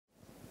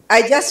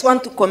I just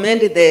want to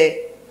commend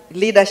the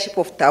leadership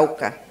of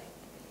TAWCA,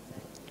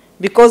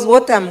 because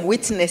what I'm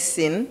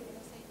witnessing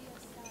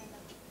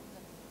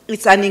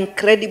is an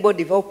incredible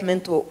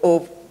development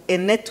of a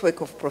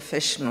network of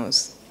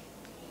professionals.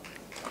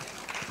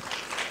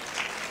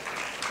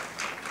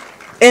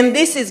 And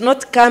this is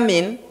not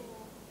coming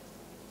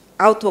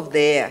out of the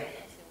air.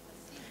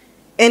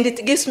 And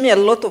it gives me a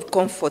lot of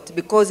comfort,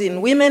 because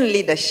in women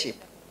leadership,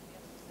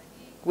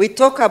 we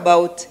talk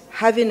about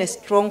having a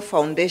strong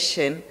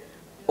foundation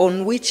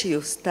on which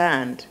you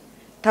stand.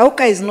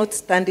 TAWCA is not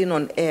standing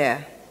on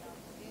air.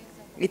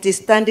 It is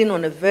standing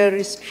on a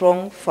very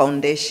strong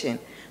foundation.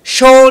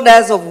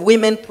 Shoulders of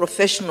women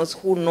professionals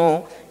who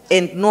know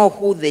and know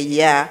who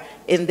they are,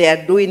 and they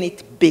are doing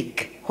it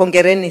big.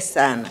 Hongereni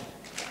sana.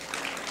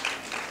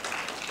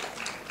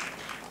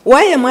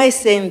 Why am I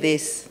saying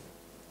this?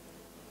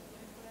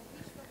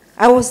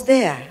 I was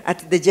there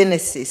at the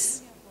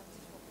Genesis.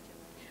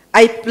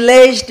 I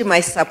pledged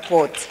my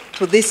support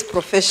to this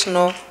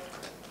professional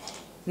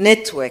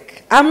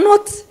network. I'm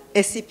not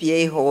a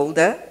CPA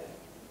holder,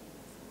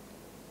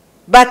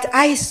 but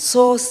I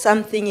saw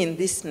something in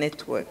this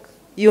network,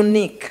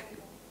 unique.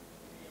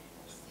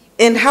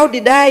 And how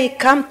did I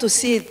come to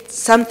see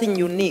something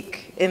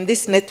unique? And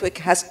this network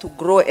has to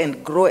grow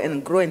and grow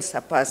and grow and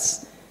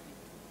surpass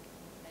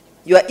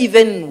your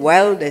even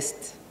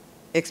wildest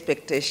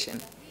expectation.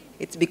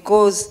 It's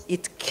because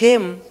it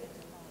came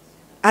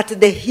at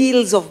the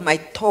heels of my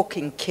talk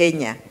in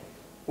Kenya,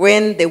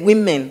 when the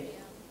women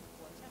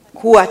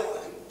who are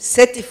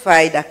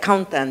certified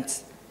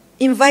accountants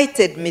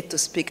invited me to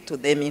speak to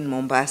them in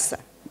Mombasa.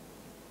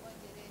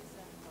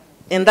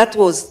 And that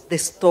was the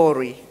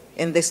story,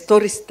 and the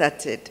story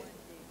started.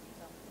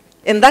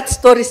 And that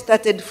story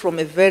started from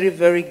a very,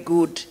 very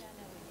good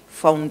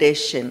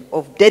foundation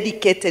of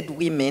dedicated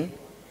women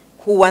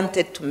who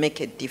wanted to make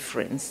a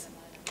difference.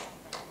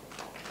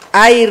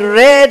 I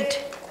read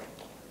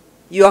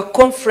your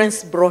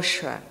conference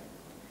brochure,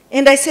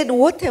 and I said,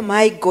 what am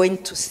I going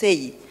to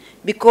say?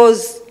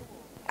 Because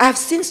I've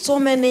seen so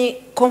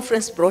many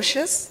conference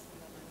brochures,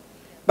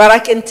 but I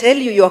can tell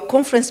you your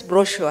conference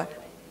brochure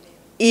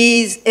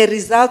is a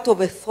result of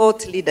a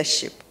thought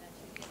leadership.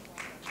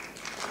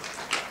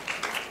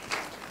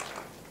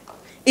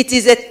 It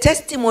is a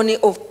testimony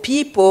of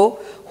people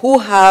who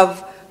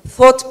have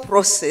thought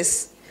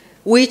process,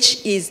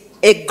 which is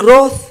a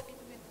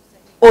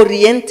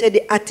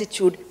growth-oriented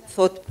attitude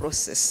thought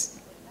process.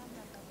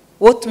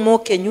 What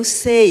more can you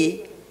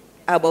say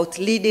about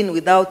leading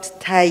without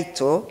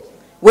title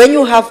when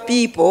you have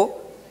people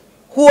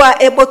who are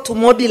able to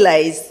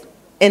mobilize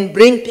and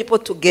bring people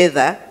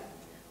together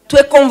to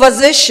a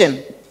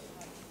conversation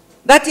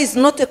that is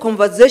not a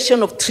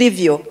conversation of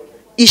trivial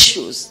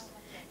issues.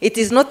 It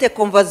is not a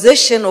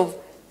conversation of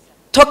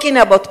talking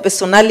about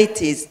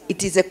personalities.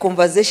 It is a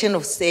conversation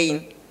of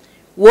saying,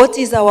 what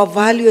is our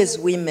value as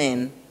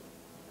women?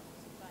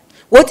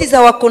 What is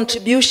our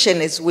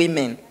contribution as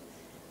women?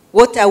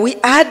 What are we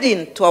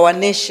adding to our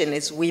nation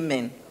as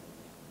women?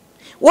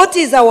 What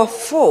is our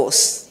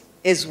force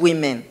as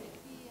women?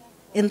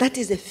 And that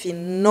is a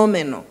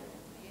phenomenal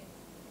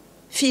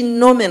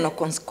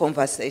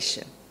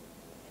conversation.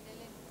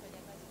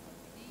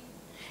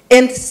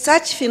 And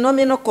such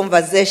phenomenal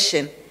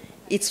conversation,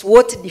 it's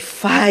what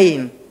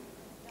defines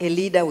a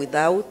leader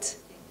without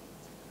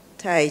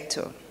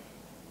title.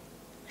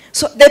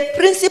 So the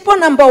principle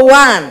number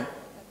one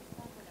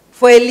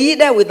for a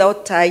leader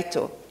without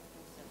title,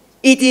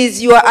 it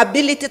is your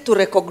ability to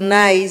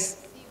recognize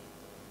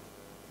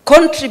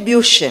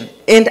contribution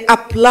and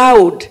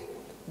applaud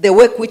the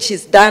work which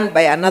is done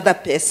by another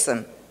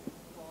person.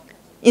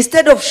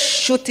 Instead of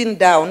shooting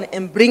down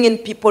and bringing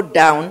people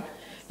down,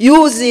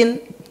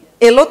 using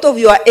a lot of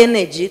your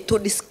energy to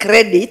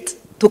discredit,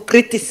 to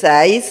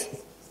criticize,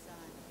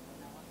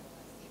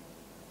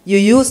 you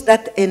use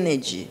that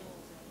energy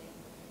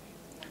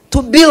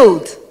to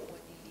build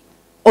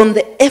on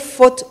the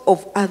effort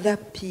of other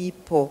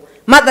people.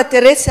 Mother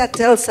Teresa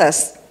tells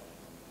us,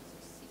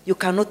 you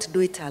cannot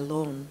do it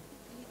alone.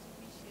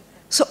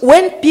 So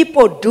when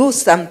people do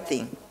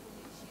something,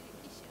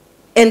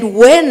 and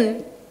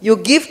when you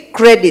give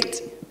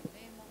credit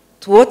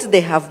to what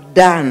they have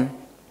done,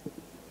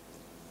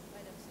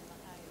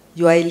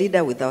 you are a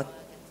leader without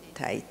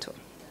title.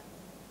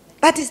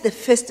 That is the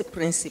first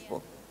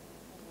principle.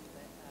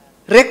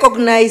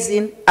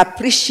 Recognizing,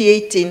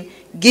 appreciating,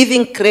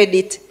 giving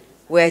credit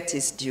where it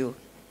is due.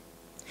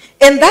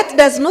 And that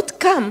does not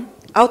come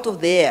out of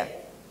the air.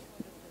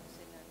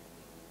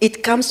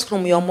 It comes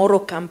from your moral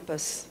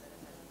compass.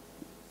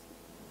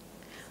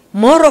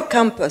 Moral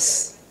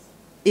compass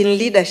in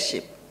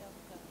leadership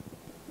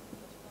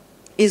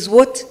is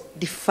what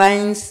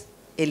defines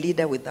a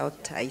leader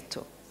without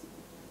title.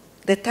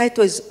 The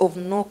title is of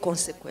no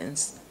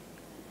consequence.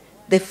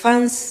 The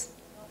funds,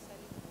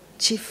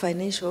 chief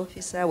financial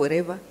officer,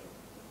 whatever,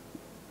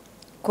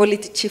 call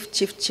it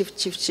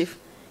chief.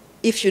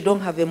 If you don't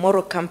have a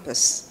moral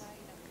compass,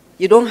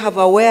 you don't have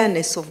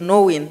awareness of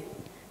knowing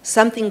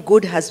something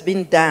good has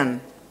been done,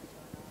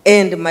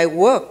 and my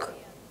work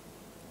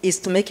is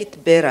to make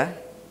it better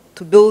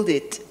to build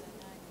it,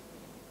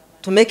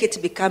 to make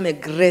it become a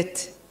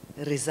great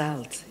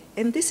result.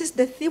 And this is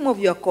the theme of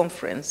your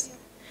conference.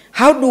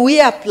 How do we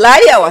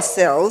apply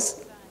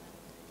ourselves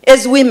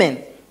as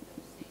women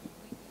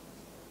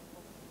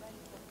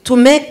to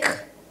make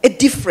a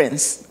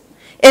difference?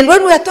 And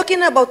when we are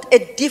talking about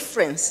a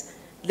difference,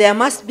 there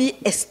must be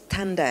a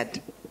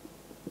standard.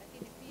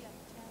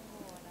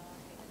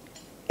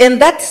 And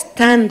that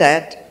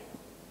standard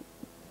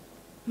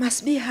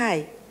must be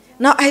high.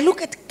 Now I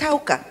look at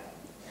TAWCA.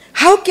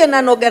 How can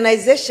an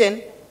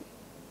organization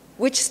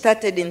which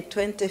started in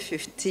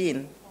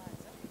 2015,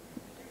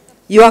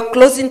 you are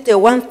closing to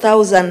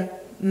 1,000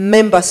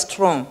 members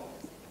strong?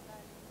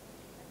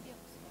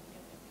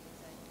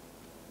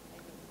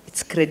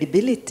 It's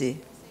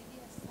credibility.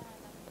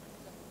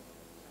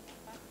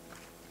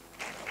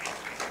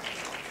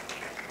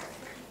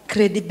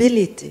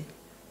 Credibility.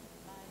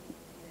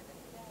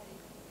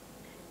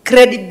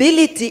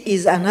 Credibility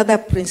is another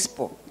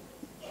principle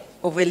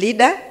of a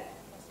leader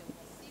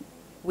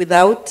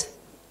without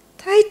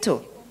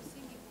title.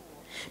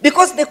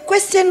 Because the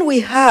question we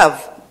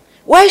have,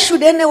 why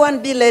should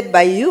anyone be led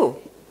by you?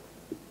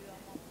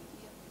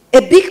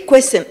 A big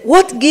question.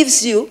 What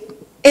gives you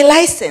a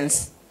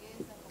license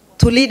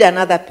to lead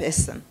another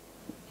person?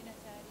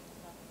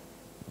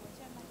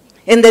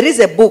 And there is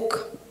a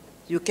book,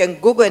 you can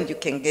Google and you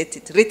can get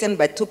it, written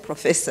by 2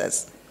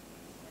 professors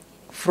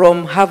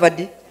from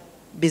Harvard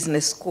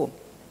Business School.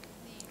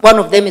 One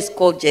of them is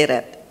called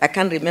Gerard. I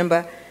can't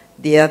remember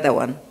the other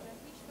one.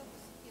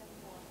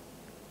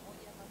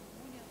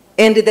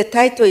 And the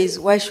title is,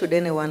 Why Should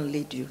Anyone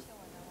Lead You?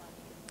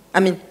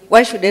 I mean,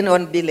 why should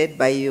anyone be led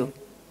by you?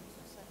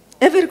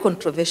 A very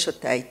controversial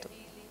title.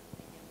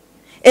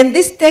 And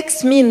this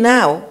takes me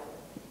now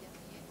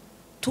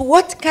to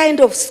what kind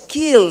of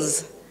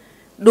skills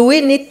do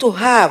we need to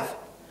have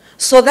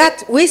so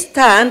that we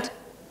stand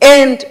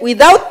and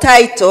without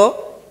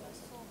title,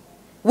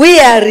 we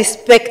are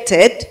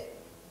respected,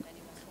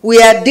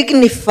 we are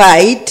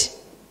dignified,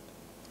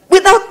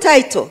 without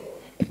title.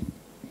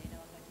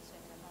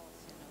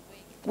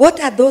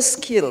 What are those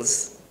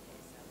skills?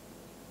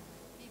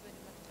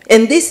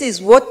 And this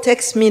is what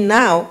takes me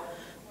now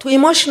to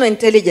emotional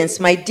intelligence,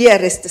 my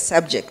dearest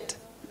subject.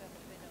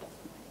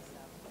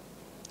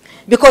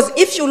 Because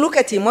if you look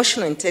at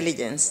emotional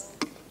intelligence,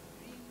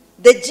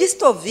 the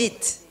gist of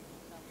it,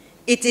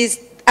 it is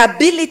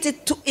ability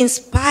to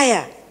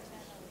inspire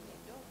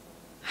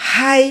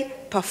high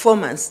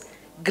performance,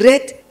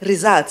 great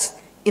results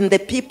in the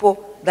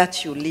people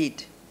that you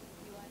lead.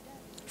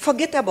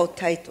 Forget about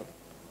title.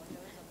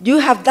 Do you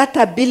have that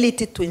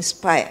ability to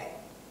inspire?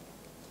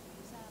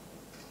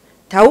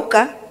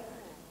 TAWCA,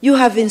 you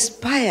have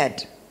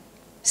inspired,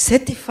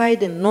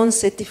 certified and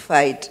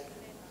non-certified.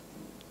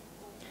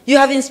 You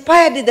have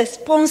inspired the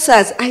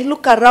sponsors. I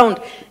look around.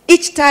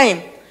 Each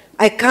time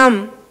I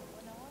come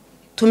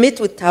to meet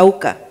with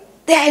TAWCA,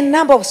 there are a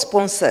number of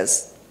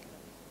sponsors.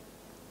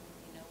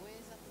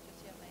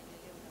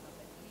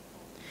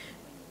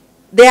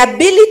 The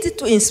ability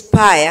to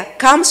inspire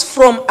comes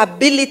from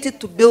ability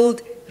to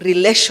build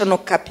relational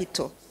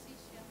capital.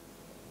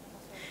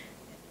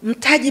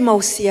 Mtaji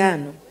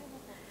mahusiano.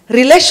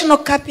 Relational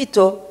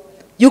capital,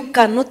 you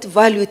cannot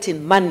value it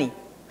in money.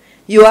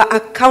 You are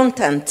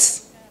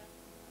accountants.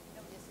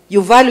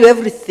 You value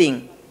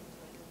everything.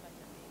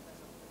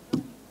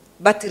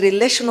 But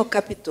relational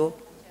capital,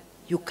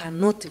 you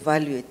cannot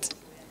value it.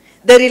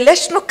 The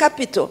relational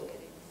capital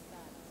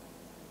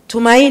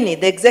Tumaini,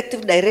 the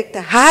executive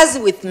director, has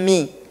with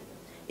me,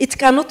 it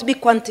cannot be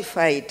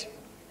quantified.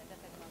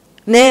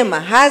 Neema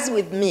has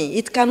with me,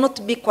 it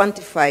cannot be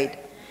quantified.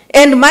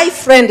 And my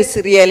friend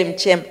Siriel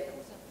Mchem,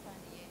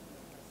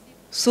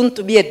 soon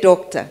to be a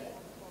doctor,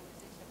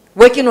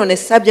 working on a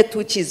subject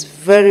which is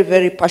very,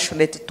 very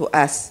passionate to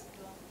us,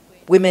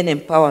 women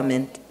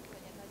empowerment.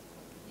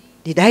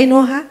 Did I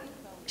know her?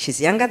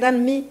 She's younger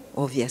than me,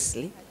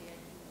 obviously.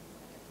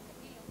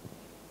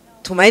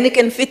 Tumaini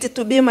can fit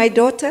to be my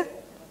daughter,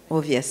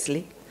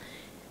 obviously.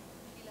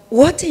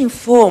 What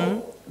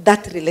informs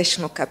that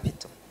relational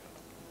capital?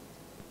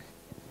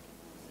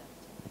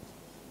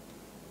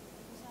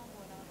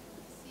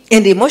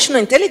 And emotional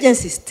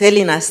intelligence is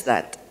telling us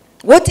that.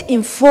 What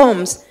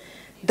informs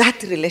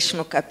that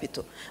relational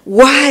capital?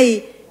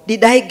 Why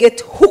did I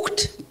get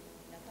hooked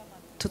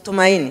to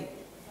Tumaini?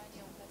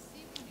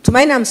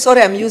 Tumaini, I'm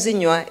sorry I'm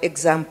using your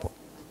example.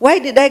 Why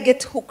did I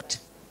get hooked?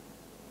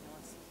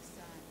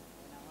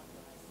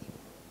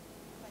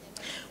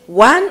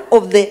 One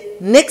of the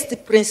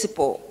next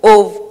principles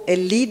of a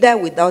leader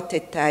without a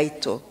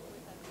title,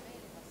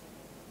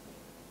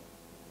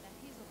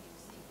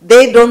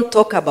 they don't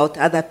talk about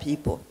other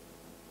people.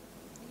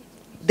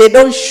 They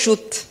don't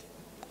shoot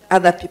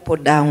other people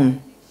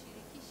down.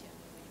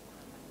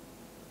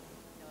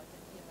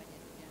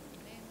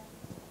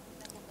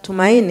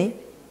 Tumaini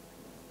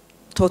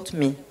taught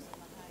me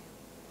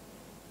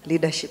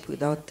leadership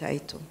without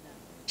title.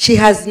 She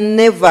has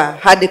never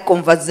had a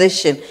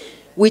conversation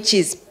which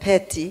is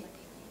petty,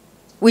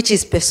 which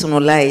is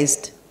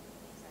personalized.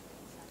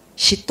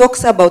 She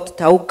talks about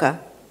TAWCA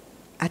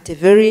at a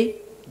very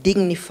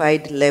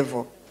dignified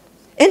level.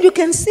 And you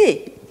can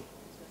see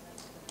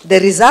the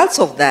results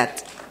of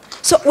that.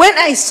 So when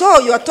I saw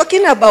you are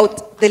talking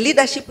about the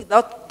leadership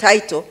without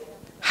title,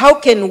 how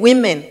can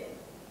women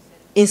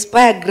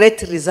inspire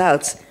great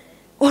results?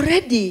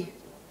 Already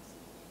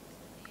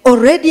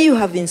you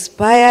have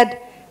inspired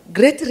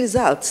great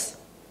results.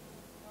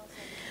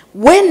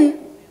 When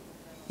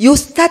you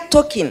start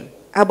talking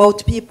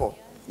about people,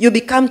 you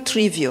become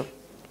trivial.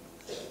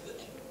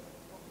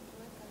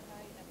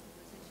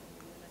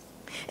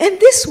 And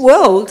this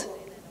world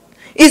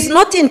is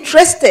not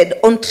interested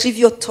on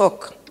trivial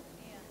talk.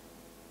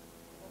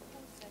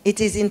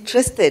 It is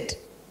interested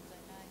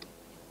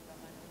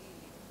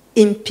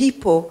in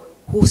people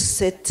who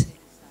set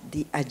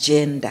the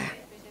agenda.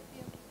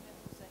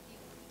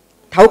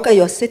 TAWCA,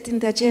 you are setting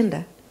the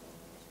agenda.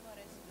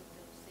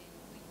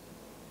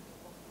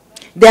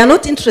 They are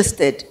not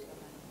interested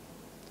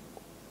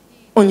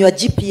on your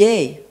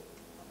GPA,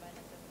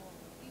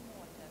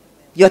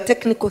 your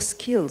technical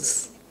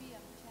skills.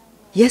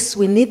 Yes,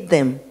 we need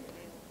them.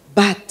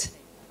 But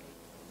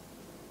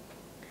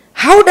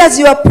how does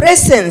your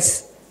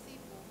presence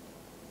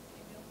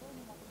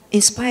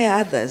inspire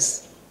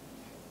others?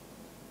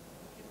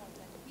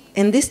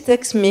 And this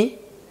takes me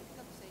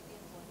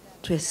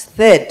to a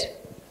third,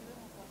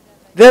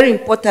 very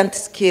important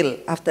skill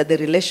after the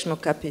relational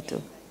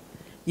capital.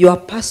 Your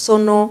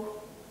personal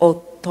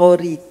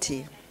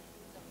authority.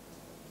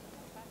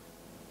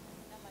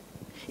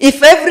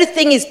 If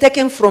everything is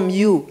taken from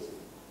you,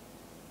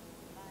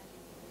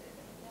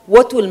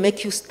 what will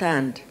make you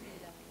stand?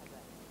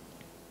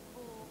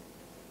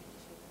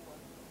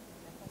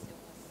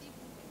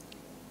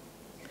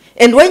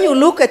 And when you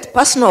look at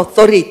personal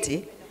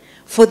authority,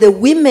 for the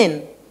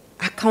women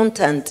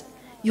accountant,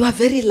 you are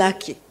very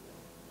lucky.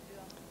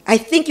 I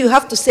think you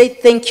have to say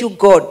thank you,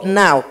 God,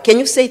 now. Can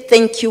you say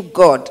thank you,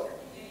 God?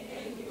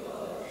 Thank you,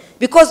 God.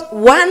 Because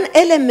one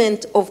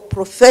element of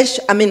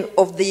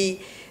the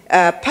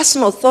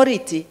personal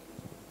authority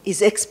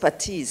is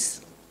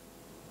expertise.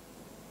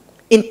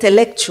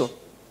 Intellectual.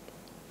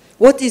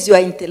 What is your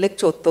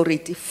intellectual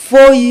authority?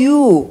 For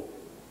you,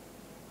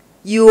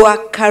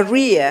 your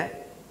career,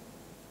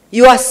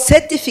 your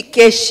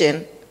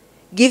certification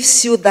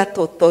gives you that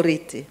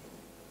authority.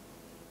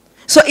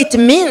 So it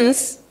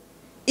means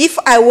if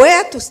I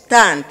were to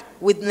stand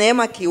with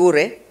Neema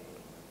Kiure,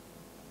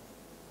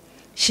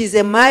 she's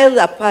a mile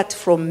apart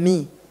from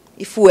me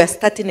if we are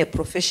starting a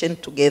profession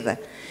together.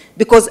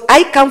 Because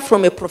I come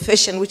from a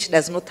profession which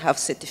does not have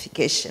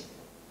certification.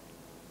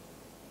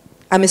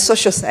 I'm a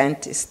social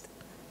scientist.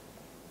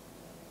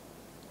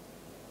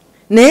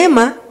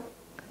 Neema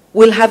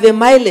will have a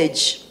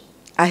mileage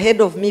ahead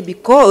of me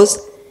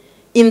because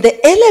in the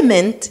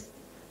element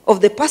of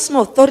the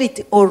personal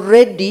authority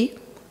already,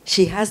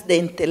 she has the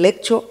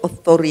intellectual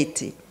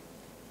authority,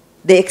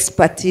 the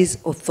expertise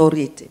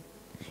authority.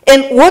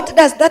 And what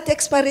does that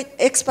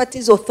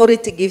expertise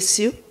authority gives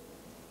you?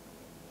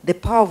 The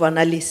power of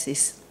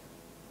analysis.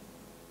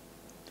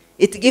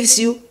 It gives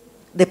you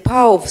the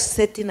power of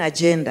setting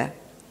agenda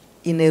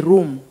in a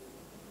room.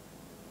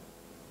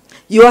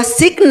 Your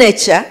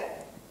signature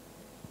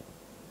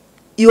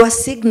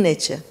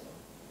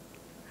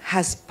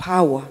has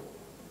power.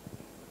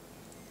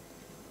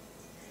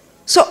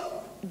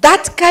 So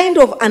that kind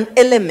of an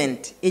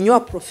element in your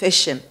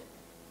profession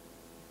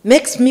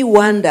makes me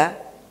wonder,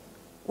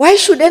 why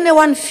should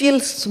anyone feel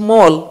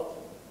small?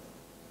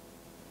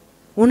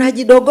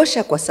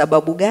 Unajidogosha kwa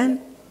sababu gani?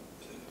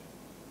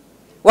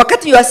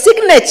 Wakati your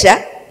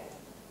signature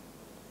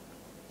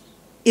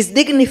is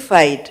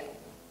dignified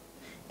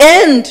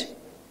and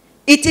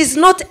it is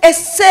not a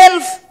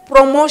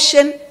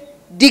self-promotion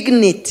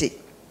dignity.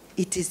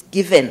 It is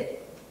given.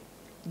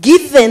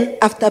 Given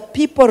after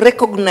people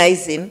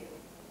recognizing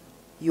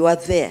you are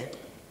there.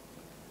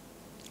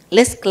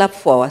 Let's clap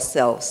for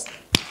ourselves.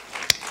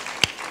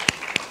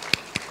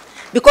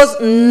 Because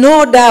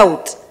no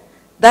doubt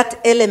that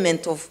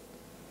element of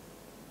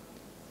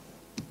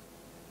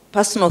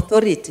personal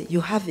authority, you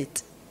have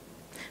it.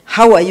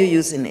 How are you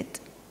using it?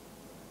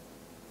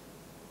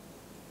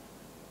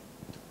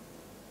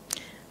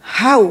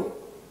 How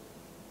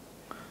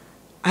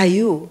are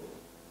you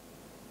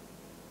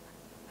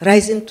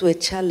rising to a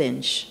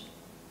challenge?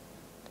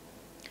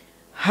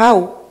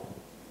 How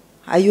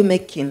are you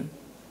making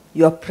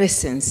your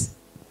presence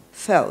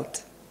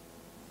felt?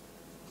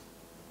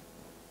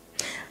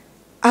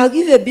 I'll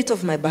give you a bit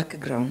of my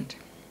background.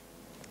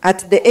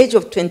 At the age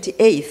of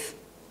 28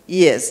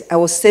 years, I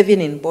was serving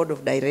in board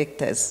of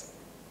directors.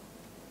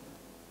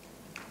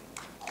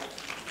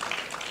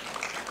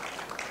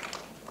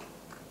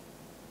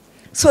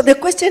 So the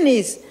question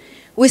is,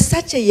 with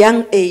such a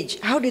young age,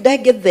 how did I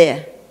get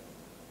there?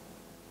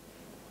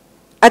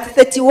 At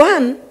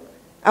 31,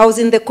 I was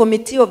in the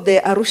committee of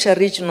the Arusha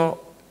Regional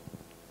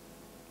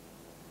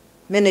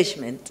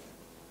Management,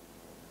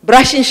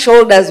 brushing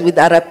shoulders with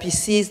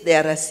RPCs, the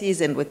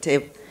RCs, and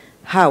whatever.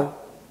 How?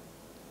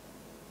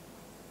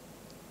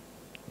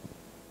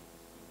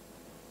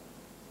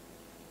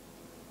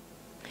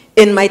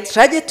 And my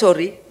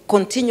trajectory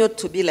continued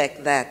to be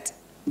like that.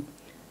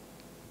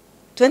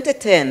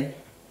 2010,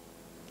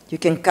 you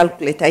can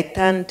calculate, I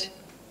turned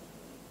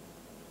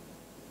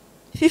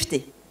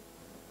 50.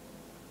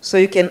 So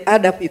you can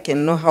add up, you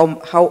can know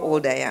how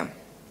old I am.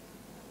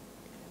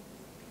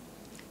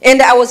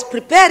 And I was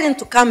preparing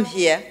to come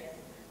here.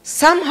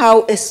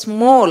 Somehow a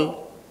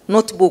small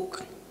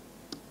notebook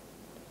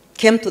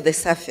came to the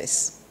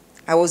surface.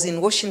 I was in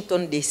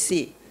Washington,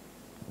 D.C.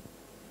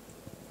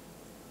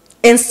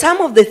 And some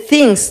of the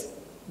things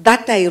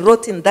that I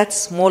wrote in that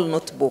small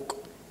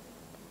notebook,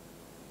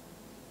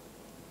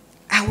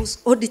 I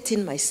was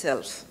auditing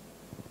myself.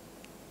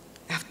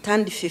 I've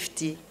turned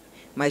 50.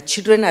 My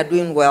children are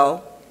doing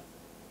well.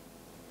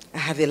 I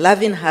have a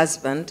loving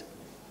husband.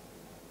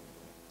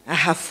 I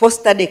have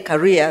fostered a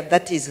career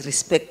that is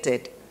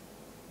respected.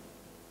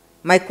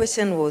 My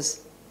question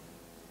was,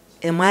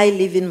 am I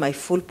living my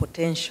full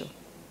potential?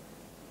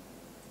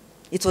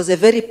 It was a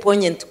very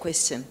poignant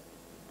question.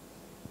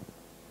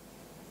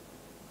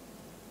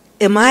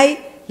 Am I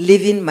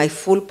living my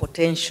full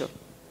potential?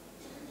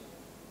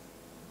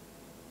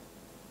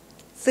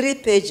 3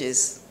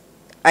 pages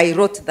I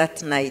wrote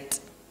that night.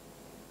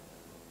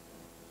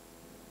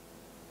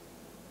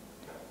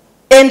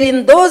 And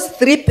in those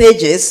 3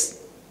 pages,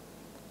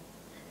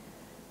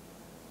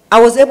 I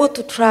was able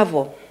to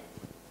travel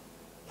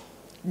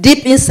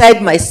deep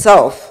inside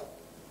myself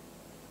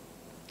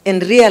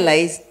and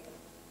realize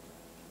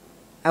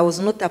I was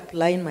not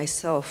applying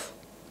myself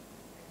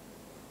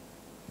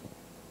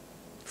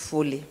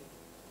fully.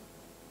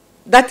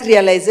 That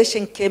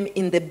realization came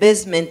in the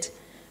basement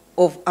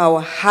of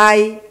our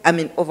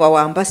of our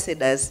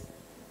ambassador's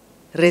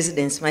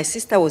residence. My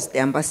sister was the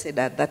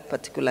ambassador at that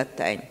particular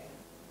time.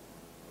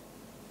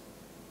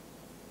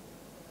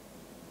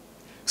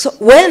 So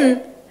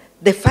when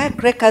the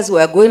firecrackers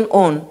were going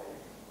on,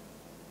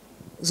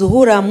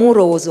 Zuhura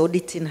Muro was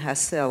auditing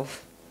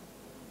herself.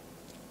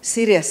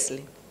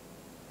 Seriously.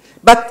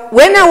 But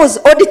when I was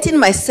auditing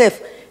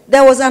myself,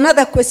 there was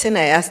another question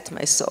I asked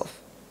myself.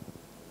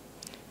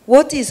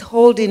 What is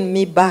holding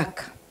me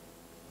back?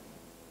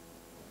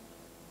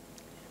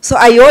 So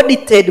I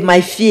audited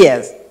my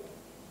fears.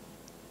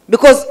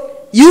 Because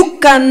you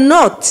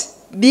cannot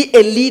be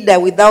a leader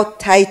without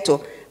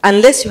title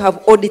unless you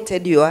have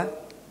audited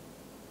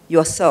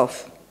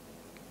yourself.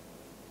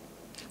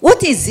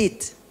 What is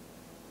it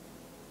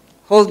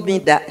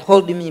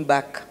holding me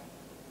back?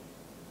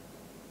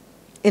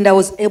 And I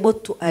was able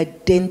to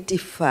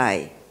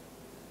identify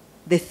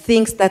the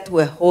things that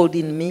were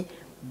holding me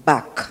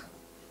back.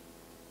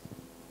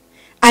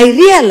 I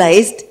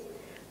realized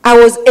I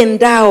was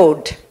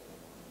endowed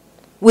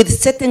with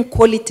certain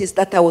qualities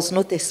that I was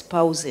not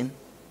espousing.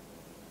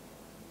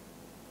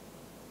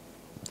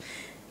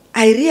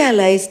 I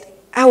realized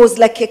I was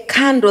like a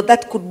candle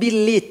that could be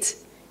lit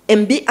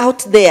and be out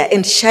there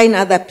and shine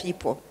other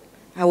people.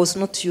 I was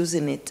not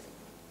using it.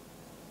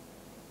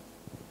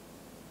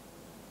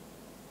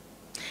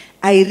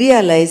 I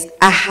realized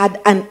I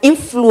had an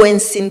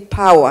influencing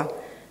power.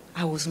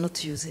 I was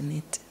not using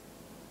it.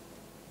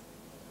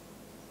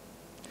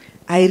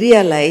 I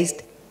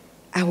realized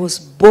I was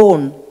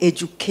born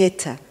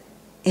educator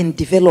and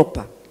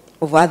developer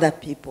of other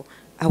people.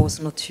 I was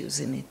not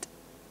using it.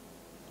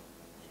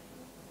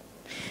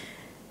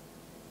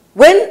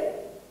 When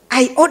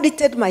I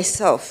audited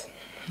myself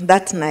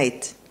that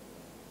night,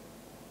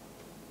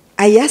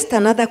 I asked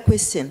another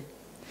question.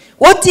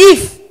 What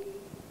if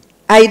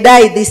I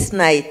die this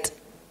night?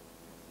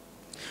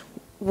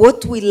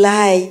 What will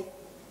I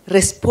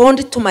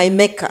respond to my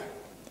Maker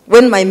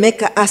when my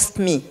Maker asked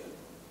me,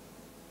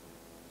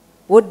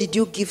 what did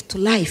you give to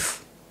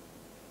life?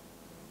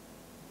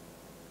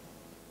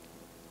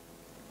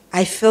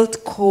 I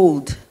felt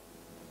cold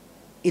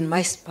in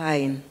my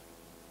spine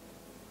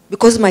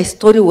because my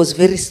story was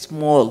very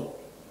small.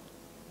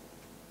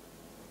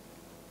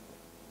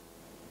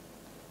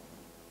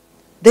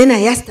 Then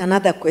I asked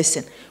another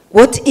question.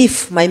 What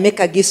if my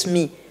Maker gives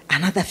me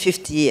another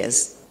 50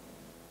 years?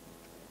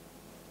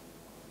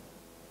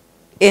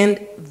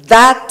 And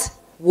that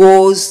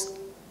was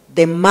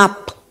the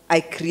map I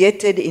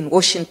created in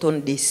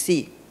Washington,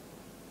 D.C.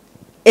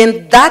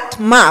 And that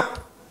map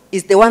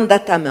is the one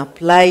that I'm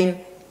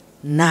applying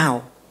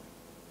now.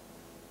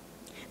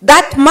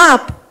 That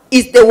map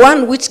is the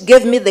one which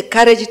gave me the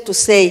courage to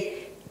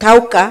say,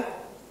 TAWCA,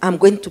 I'm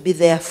going to be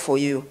there for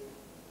you.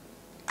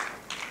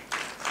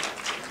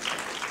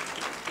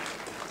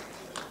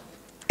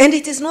 And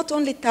it is not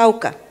only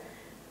TAWCA.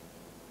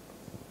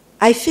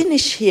 I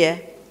finish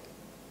here.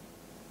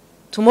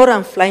 Tomorrow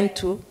I'm flying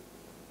to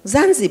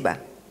Zanzibar.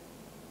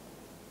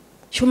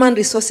 Human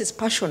resources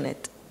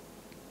passionate.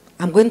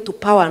 I'm going to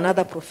power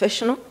another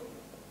professional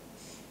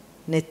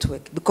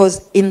network.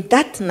 Because in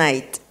that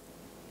night,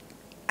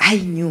 I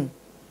knew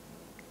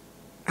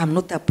I'm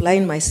not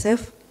applying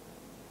myself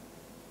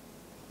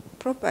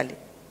properly.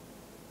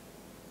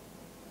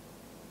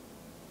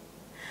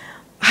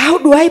 How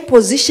do I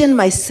position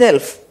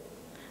myself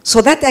so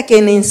that I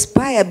can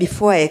inspire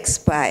before I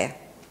expire?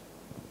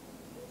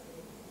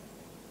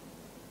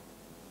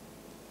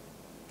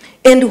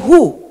 And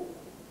who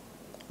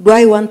do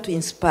I want to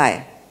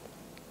inspire?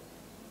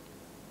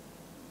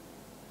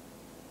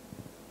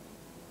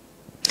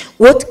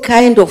 What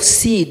kind of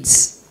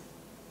seeds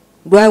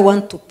do I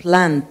want to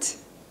plant?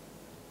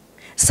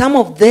 Some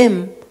of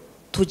them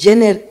to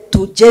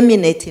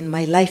germinate in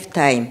my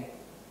lifetime,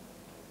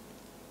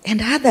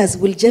 and others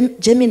will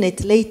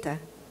germinate later.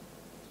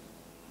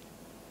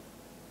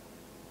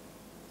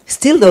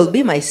 Still, there will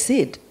be my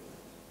seed.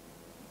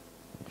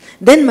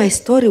 Then my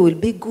story will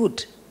be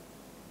good.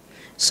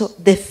 So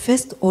the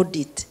first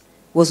audit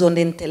was on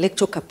the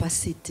intellectual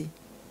capacity.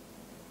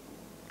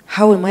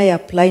 How am I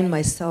applying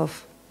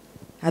myself?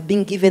 I've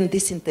been given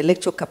this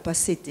intellectual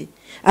capacity.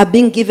 I've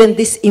been given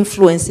this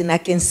influence, and I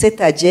can set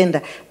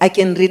agenda. I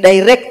can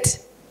redirect.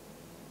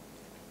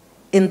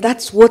 And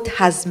that's what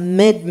has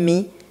made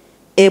me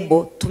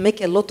able to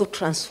make a lot of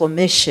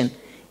transformation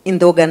in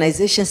the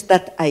organizations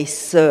that I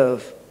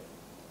serve.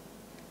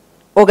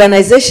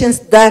 Organizations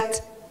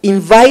that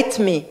invite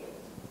me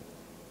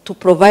to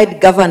provide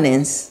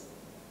governance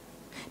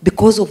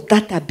because of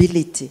that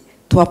ability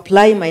to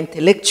apply my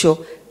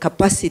intellectual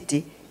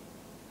capacity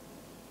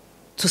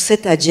to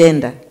set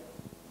agenda,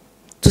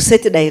 to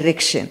set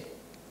direction.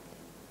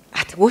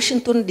 At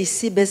Washington,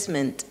 D.C.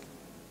 basement,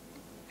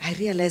 I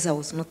realized I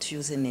was not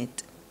using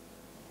it.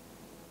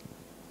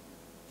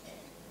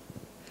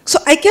 So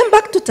I came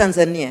back to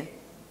Tanzania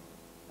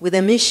with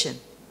a mission.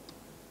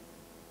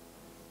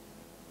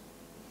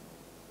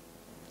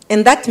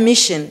 And that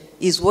mission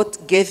is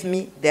what gave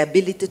me the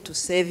ability to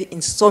serve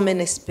in so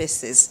many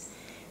spaces.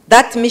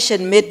 That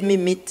mission made me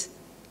meet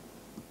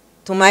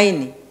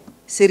Tumaini,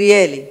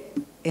 Sirieli,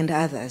 and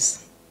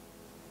others.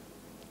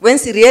 When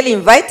Sirieli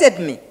invited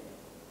me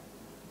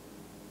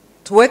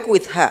to work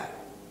with her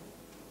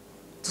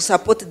to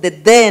support the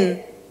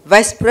then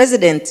Vice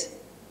President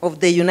of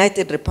the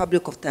United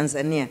Republic of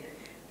Tanzania,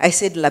 I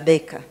said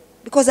Labeka,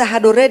 because I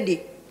had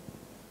already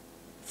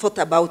thought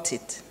about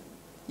it.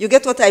 You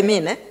get what I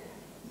mean, eh?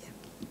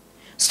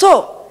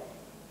 So,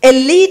 a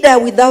leader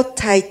without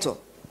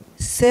title,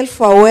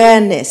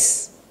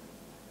 self-awareness,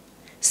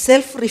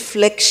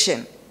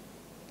 self-reflection,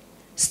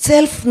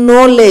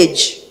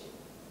 self-knowledge.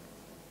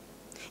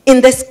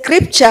 In the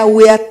scripture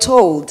we are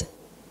told,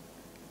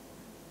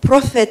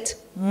 Prophet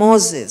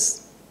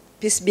Moses,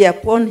 peace be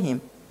upon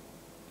him,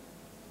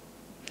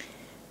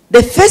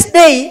 the first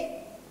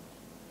day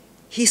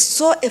he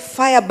saw a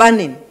fire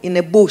burning in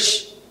a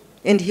bush,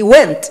 and he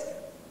went,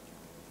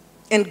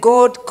 and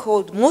God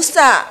called,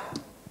 Musa,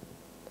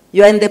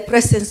 you are in the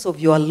presence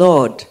of your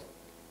Lord.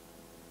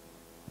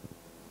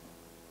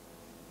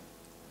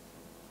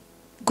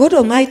 God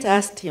Almighty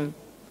asked him,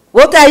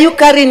 what are you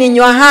carrying in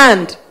your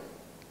hand?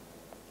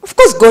 Of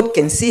course, God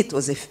can see it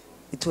was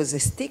a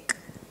stick.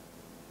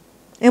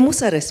 And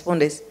Musa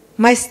responded,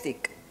 my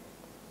stick.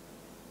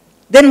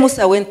 Then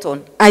Musa went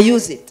on, I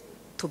use it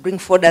to bring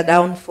fodder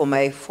down for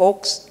my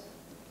folks,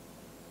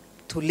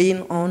 to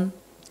lean on,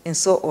 and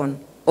so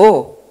on.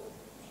 Oh.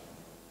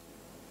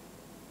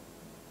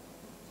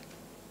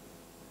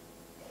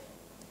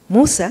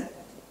 Musa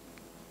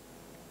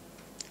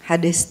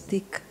had a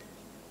stick.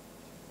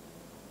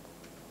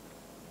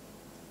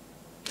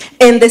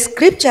 And the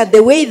scripture,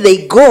 the way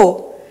they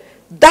go,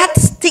 that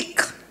stick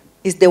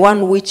is the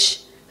one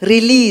which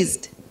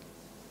released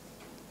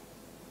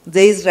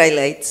the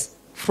Israelites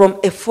from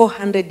a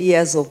 400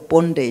 years of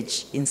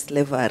bondage in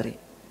slavery.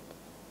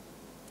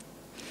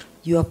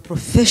 Your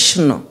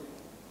professional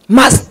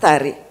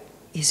mastery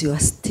is your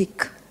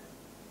stick.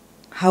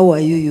 How are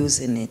you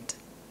using it?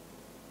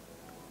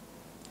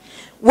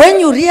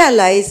 When you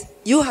realize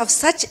you have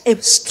such a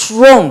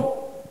strong,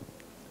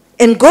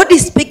 and God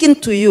is speaking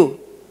to you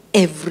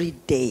every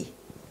day,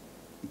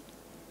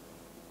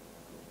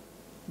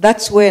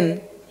 that's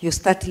when you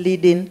start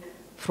leading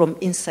from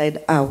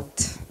inside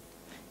out,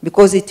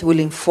 because it will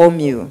inform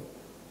you.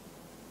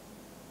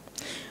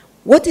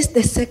 What is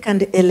the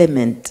second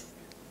element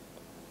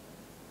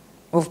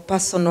of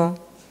personal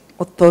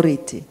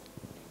authority?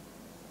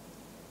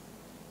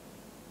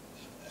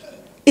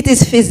 It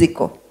is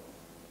physical.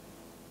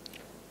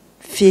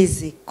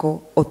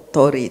 Physical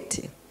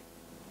authority.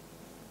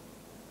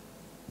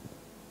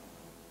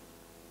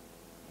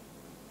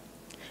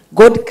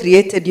 God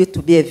created you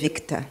to be a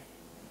victor.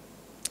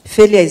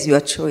 Failure is your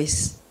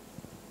choice.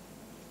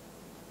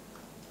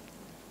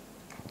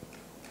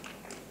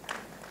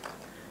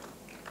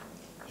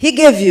 He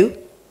gave you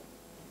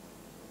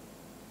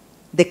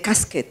the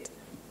casket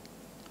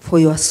for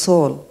your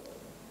soul,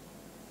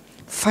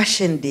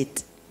 fashioned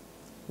it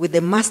with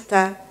the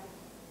master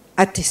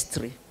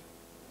artistry.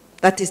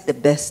 That is the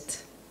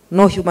best.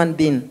 No human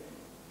being.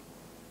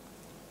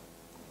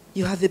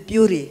 You have a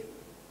beauty.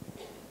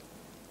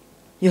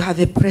 You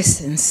have a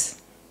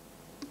presence.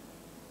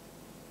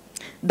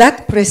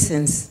 That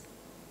presence,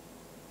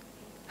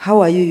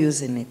 how are you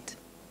using it?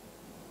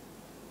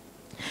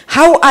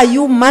 How are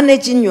you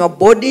managing your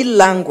body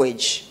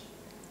language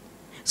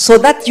so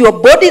that your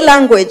body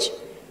language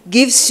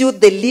gives you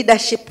the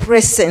leadership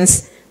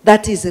presence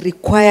that is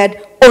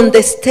required on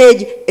the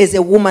stage as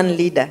a woman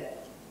leader?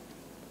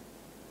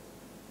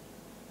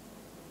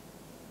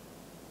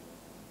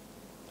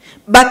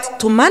 But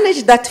to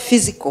manage that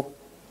physical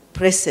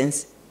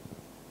presence,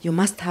 you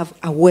must have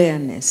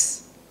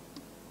awareness.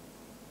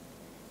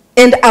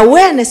 And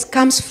awareness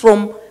comes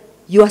from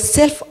your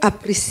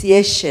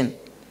self-appreciation.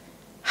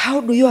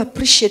 How do you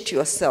appreciate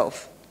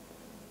yourself?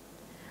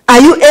 Are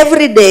you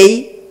every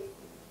day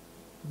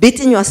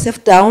beating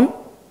yourself down?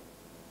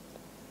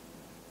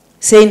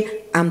 Saying,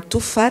 I'm too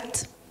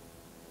fat.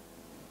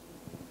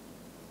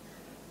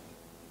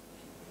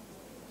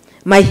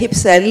 My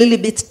hips are a little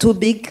bit too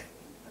big.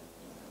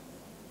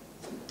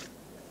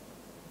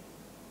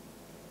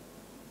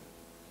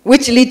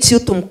 Which leads you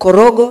to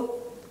mkorogo.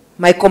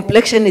 My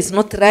complexion is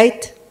not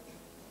right.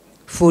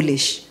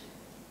 Foolish.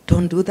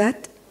 Don't do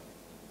that.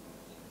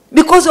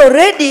 Because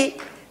already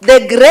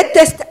the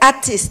greatest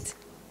artist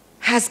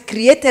has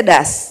created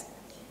us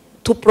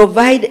to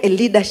provide a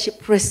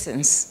leadership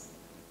presence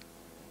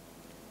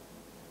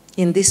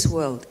in this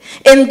world.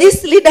 And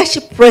this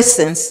leadership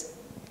presence,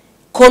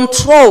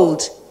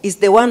 controlled, is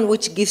the one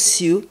which gives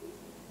you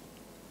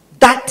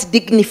that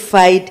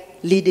dignified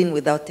leading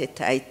without a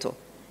title.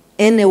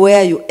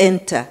 Anywhere you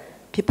enter,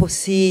 people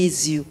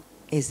sees you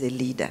as a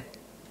leader.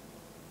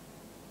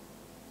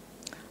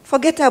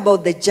 Forget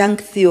about the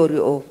junk theory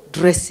of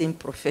dressing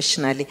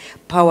professionally,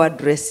 power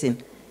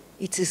dressing.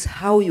 It is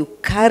how you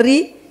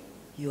carry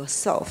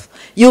yourself.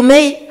 You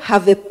may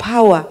have a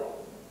power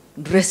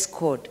dress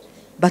code,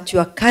 but you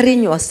are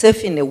carrying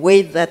yourself in a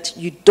way that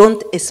you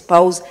don't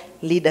espouse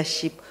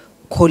leadership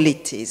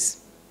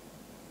qualities.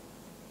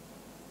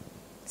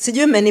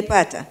 Sijui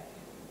menipata?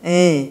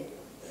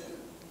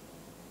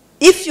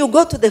 If you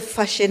go to the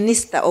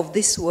fashionista of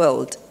this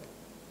world,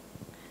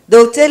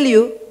 they'll tell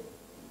you,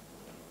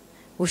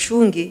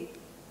 Ushungi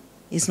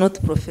is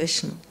not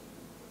professional.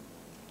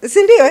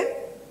 Sindiwe?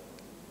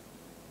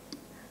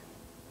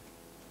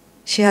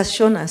 She has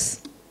shown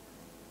us.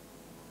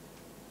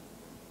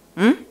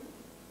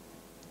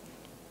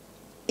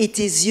 It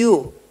is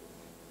you.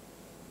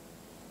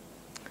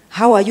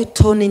 How are you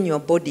toning your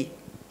body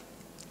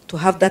to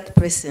have that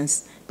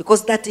presence?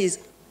 Because that is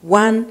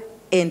one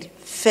and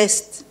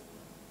first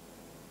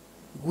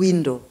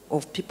window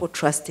of people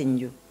trusting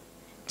you.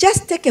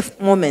 Just take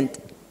a moment.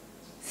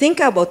 Think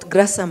about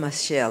Graça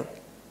Machel.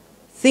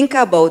 Think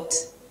about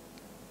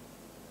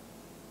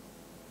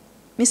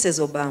Mrs.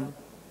 Obama.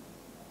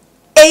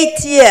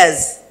 8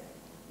 years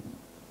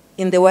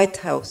in the White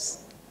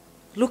House.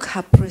 Look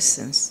her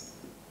presence.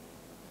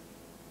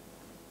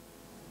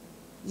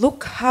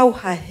 Look how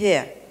her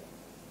hair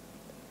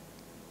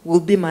will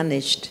be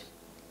managed.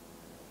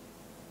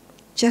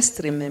 Just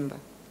remember,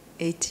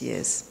 8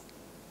 years.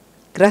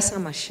 Graça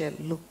Machel,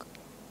 look.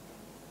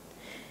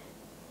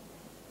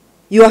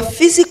 Your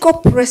physical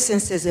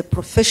presence as a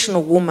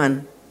professional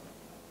woman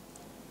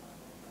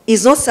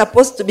is not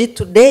supposed to be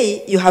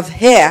today you have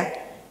hair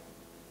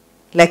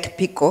like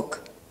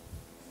peacock.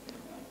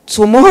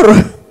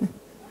 Tomorrow,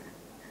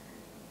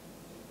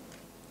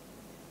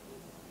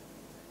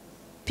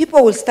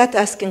 people will start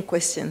asking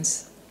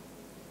questions.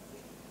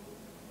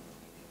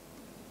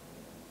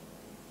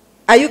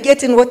 Are you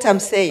getting what I'm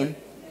saying?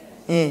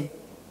 Yeah.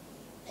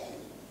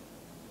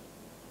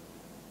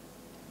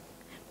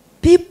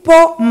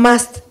 People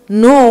must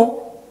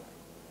know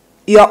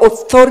your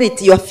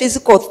authority, your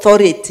physical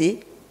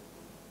authority,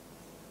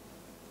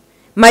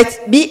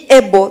 might be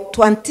able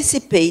to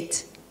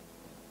anticipate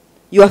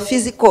your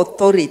physical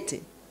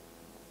authority.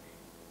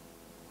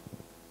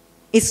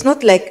 It's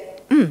not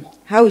like,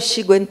 how is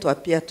she going to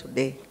appear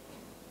today?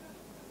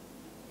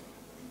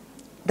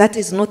 That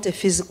is not a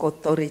physical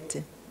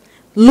authority.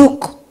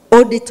 Look,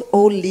 audit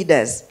all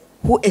leaders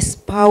who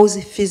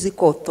espouse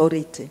physical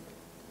authority.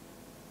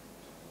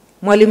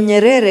 Mwalimu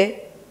Nyerere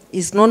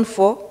is known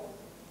for,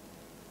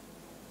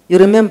 you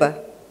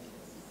remember,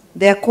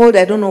 they are called,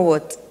 I don't know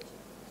what,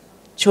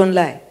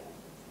 Chonlai.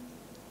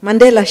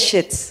 Mandela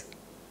shirts.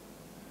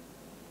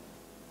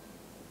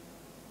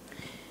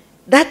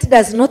 That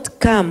does not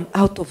come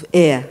out of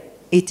air.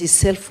 It is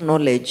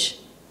self-knowledge.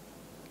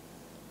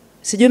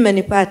 Sijui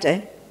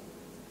menipata,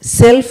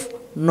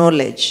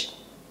 Self-knowledge.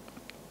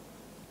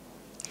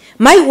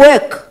 My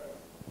work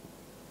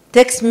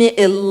takes me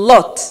a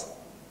lot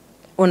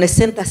on a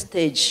center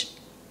stage.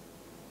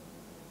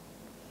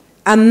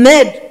 I'm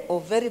made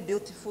of very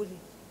beautiful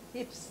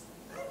hips.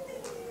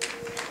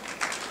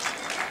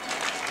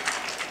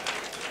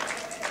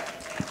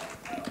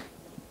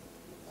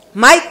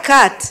 My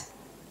cat,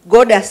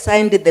 God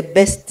assigned the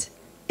best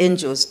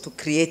angels to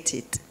create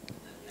it.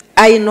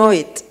 I know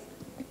it.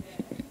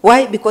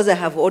 Why? Because I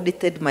have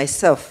audited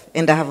myself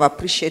and I have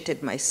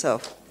appreciated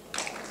myself.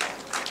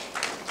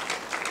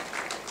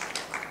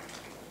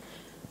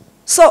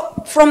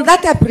 So from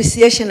that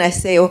appreciation, I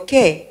say,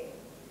 okay,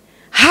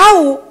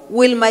 how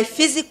will my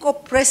physical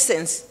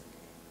presence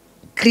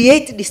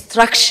create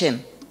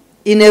distraction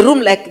in a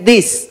room like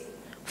this,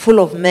 full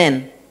of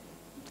men?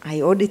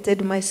 I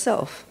audited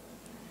myself.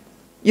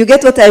 You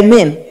get what I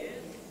mean?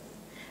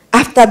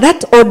 After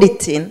that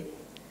auditing,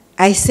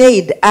 I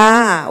said,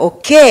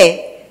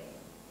 okay,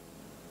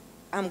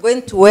 I'm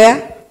going to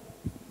wear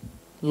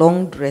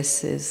long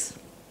dresses.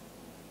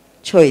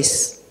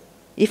 choice.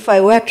 If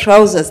I wear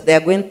trousers, they are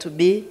going to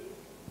be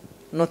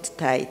not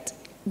tight.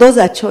 Those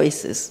are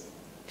choices,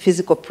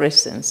 physical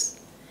presence.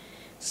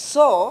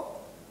 So,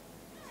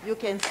 you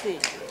can see.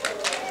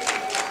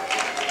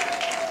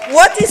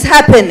 What is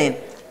happening?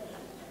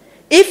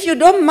 If you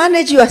don't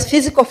manage your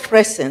physical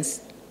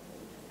presence,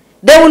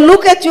 they will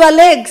look at your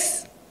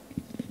legs.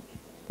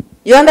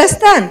 You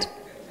understand?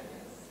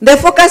 The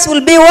focus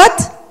will be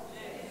what?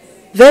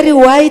 Very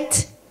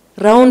white,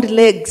 round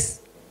legs.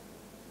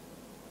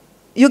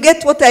 You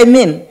get what I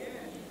mean?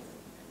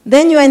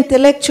 Then your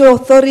intellectual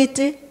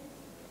authority,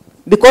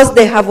 because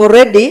they have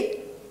already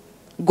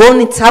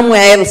gone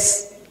somewhere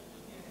else.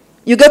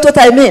 You get what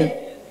I mean?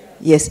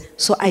 Yes.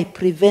 So I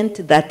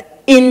prevent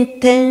that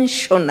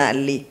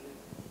intentionally.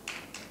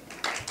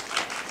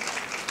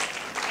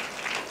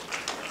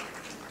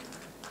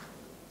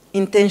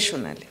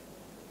 Intentionally.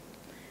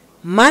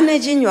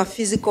 Managing your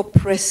physical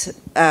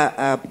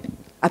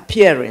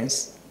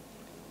appearance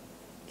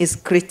is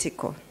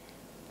critical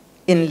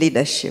in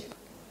leadership.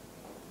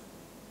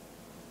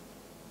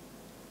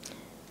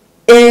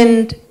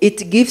 And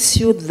it gives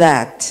you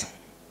that.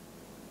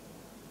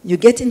 You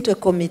get into a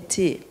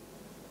committee,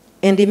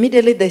 and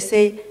immediately they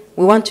say,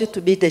 we want you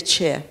to be the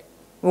chair.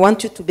 We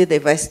want you to be the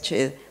vice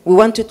chair. We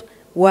want you to...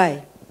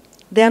 Why?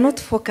 They are not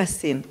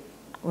focusing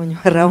on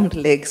your round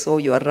legs or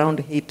your round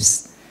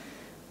hips.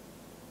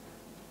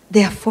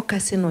 They are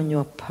focusing on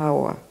your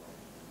power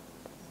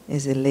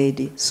as a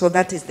lady. So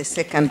that is the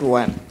second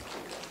one.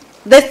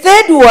 The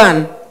third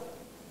one,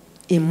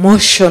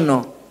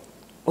 emotional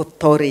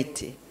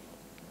authority.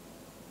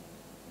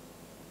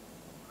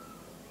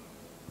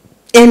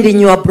 And in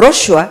your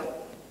brochure,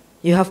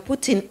 you have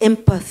put in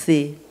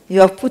empathy.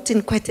 You have put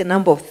in quite a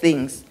number of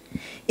things.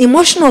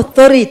 Emotional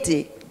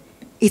authority,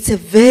 it's a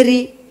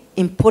very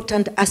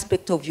important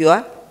aspect of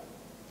your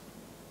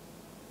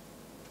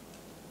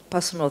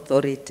personal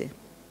authority.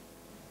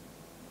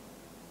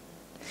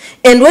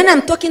 And when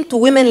I'm talking to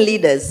women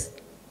leaders,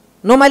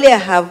 normally I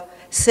have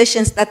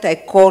sessions that I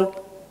call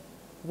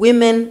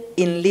Women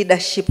in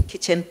Leadership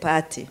Kitchen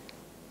Party.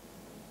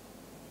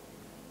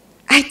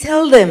 I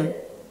tell them,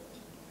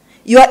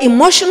 your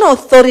emotional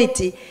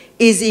authority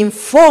is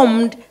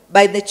informed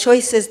by the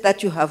choices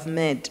that you have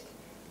made.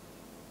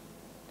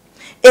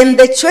 And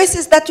the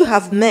choices that you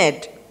have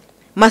made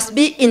must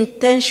be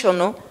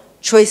intentional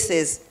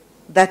choices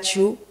that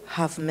you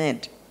have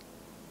made.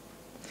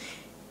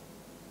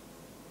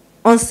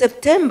 On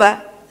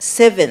September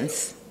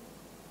 7th,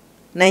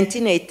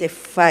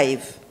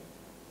 1985,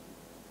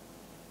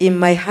 in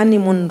my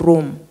honeymoon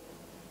room,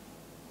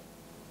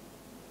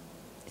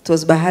 it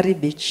was Bahari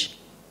Beach,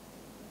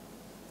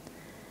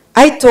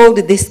 I told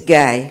this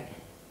guy,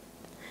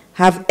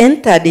 have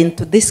entered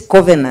into this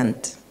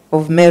covenant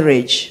of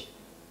marriage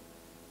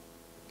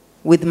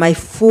with my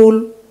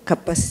full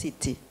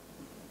capacity.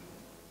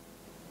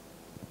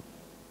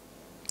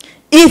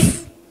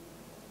 If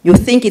you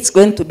think it's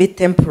going to be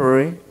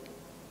temporary,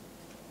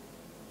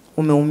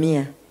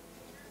 umeumia.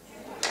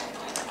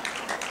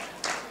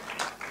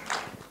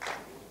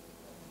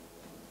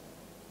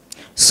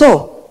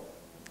 So,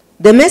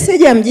 the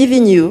message I'm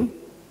giving you,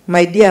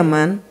 my dear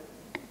man,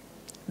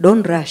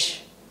 don't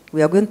rush.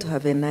 We are going to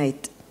have a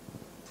night.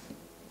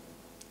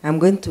 I'm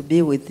going to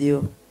be with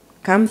you.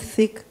 Come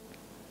thick,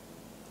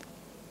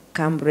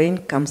 come rain,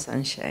 come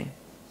sunshine.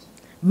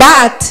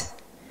 But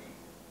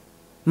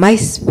my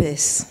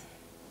space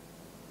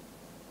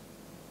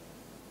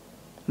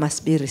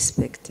must be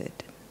respected.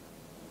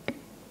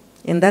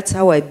 And that's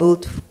how I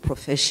built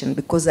profession,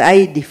 because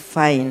I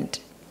defined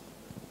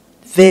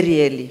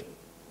very early.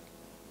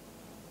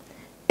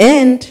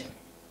 And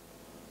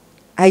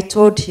I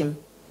told him,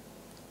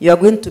 you are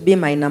going to be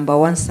my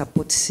 #1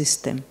 support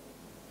system.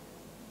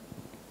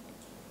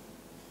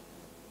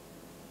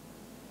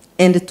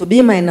 And to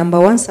be my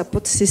 #1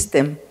 support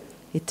system,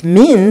 it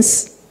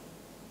means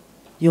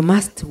you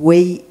must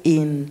weigh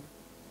in.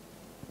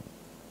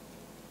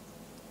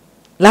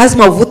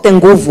 Lazima uvute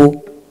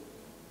nguvu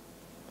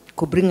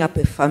ku bring up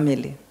a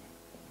family.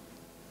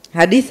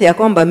 Hadithi ya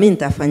kwamba mimi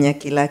nitafanya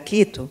kila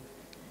kitu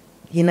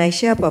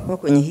inaishia hapa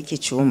kwenye hiki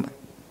chumba.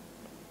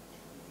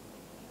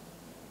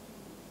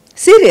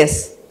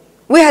 Serious.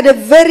 We had a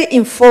very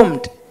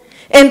informed.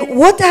 And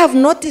what I have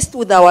noticed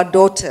with our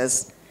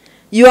daughters,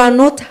 you are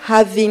not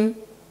having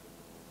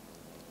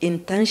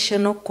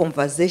intentional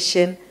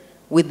conversation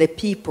with the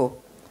people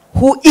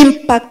who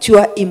impact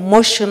your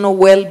emotional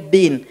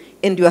well-being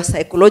and your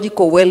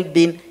psychological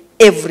well-being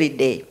every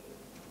day.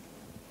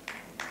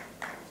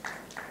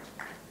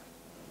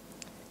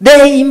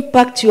 They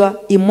impact your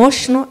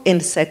emotional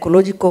and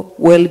psychological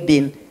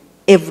well-being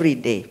every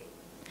day.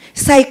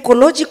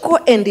 Psychological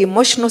and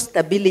emotional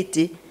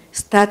stability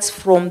starts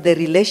from the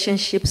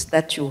relationships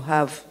that you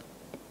have.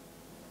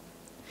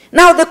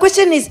 Now the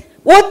question is,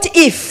 what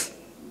if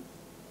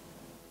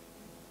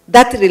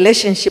that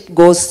relationship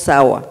goes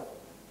sour?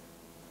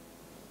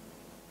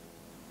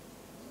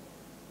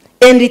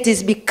 And it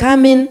is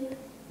becoming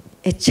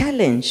a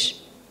challenge.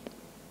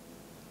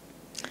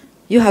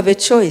 You have a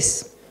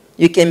choice.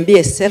 You can be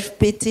a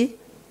self-pity,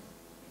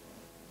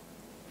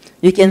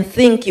 You can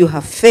think you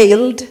have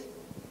failed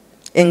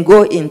and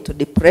go into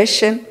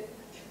depression.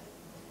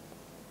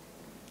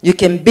 You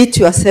can beat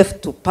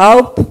yourself to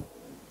pulp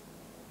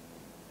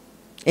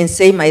and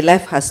say, my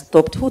life has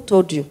stopped. Who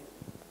told you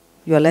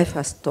your life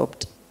has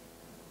stopped?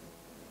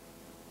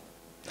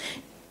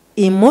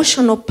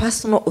 Emotional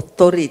personal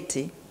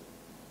authority,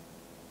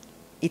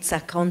 it's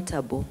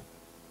accountable.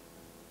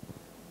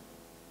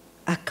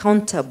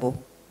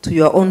 Accountable to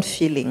your own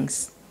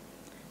feelings.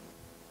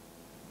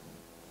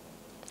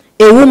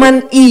 A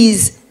woman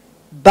is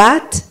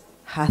but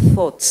her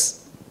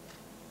thoughts.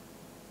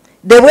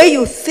 The way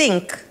you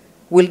think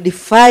will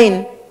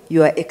define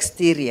your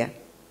exterior.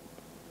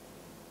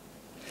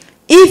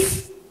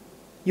 If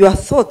your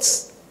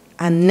thoughts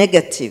are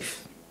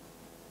negative,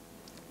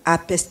 are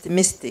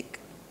pessimistic,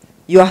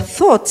 your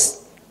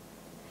thoughts,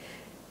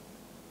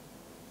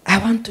 I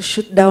want to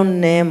shoot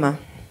down Neema,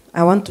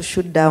 I want to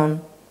shoot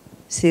down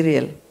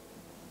Cyril,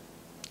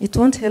 it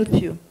won't help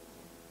you.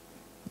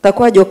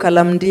 Utakuwa joka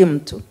la mdimu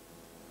tu.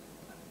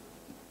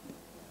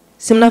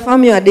 Si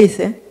mnafahamu hiyo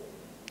hadithi?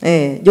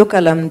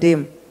 Joka la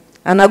mdimu.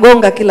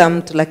 Anagonga kila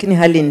mtu lakini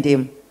hali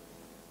ndimu.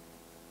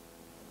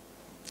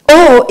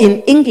 Or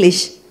in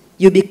English,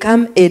 you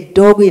become a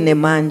dog in a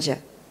manger.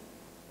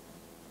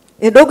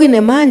 A dog in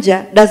a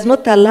manger does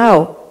not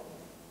allow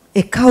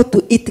a cow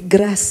to eat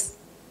grass.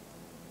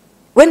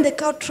 When the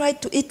cow tries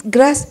to eat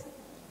grass,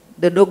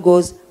 the dog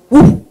goes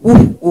woof,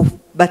 woof, woof.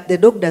 But the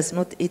dog does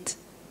not eat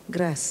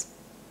grass.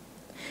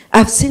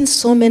 I've seen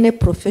so many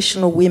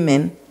professional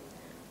women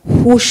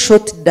who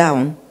shut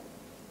down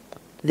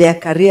their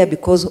career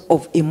because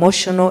of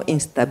emotional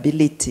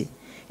instability.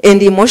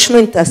 And emotional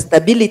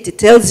instability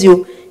tells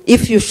you,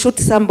 if you shoot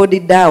somebody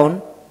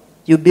down,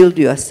 you build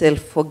yourself.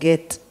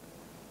 Forget.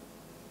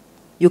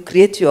 You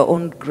create your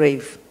own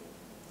grave.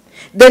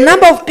 The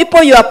number of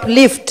people you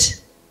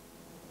uplift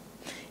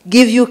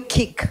give you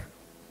kick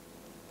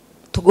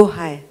to go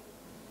higher.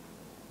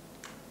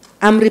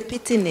 I'm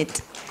repeating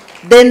it.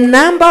 The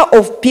number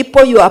of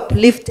people you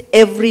uplift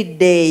every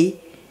day,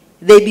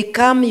 they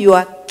become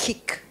your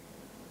kick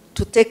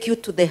to take you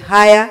to the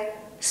higher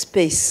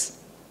space.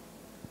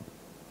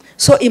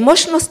 So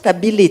emotional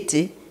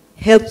stability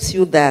helps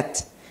you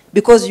that,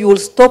 because you will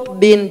stop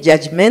being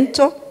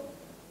judgmental,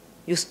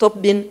 you stop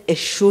being a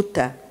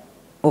shooter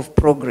of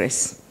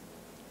progress.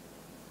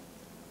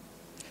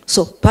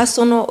 So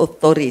personal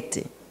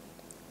authority,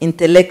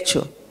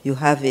 intellectual, you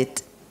have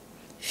it.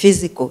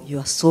 Physical, you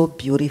are so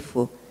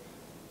beautiful,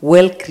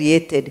 well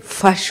created,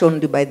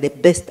 fashioned by the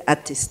best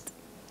artist,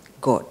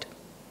 God.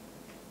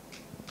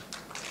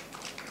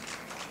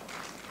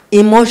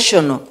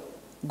 Emotional,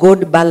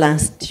 God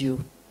balanced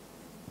you.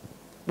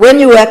 When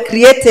you were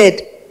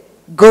created,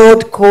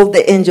 God called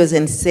the angels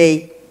and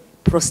say,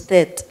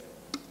 prostrate.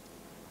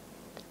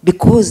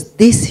 Because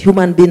this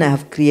human being I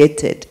have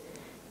created,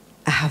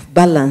 I have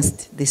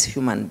balanced this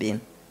human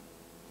being.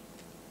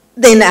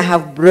 Then I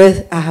have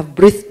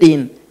breathed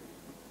in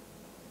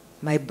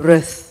my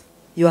breath.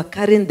 You are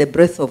carrying the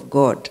breath of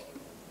God.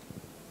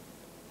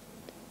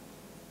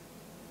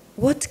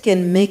 What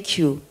can make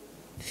you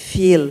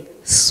feel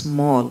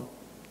small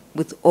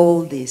with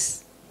all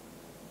this?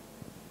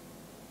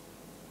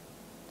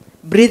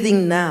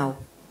 Breathing now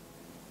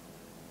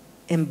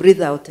and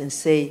breathe out and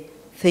say,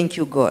 thank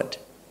you, God,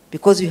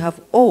 because you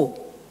have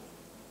all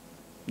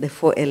the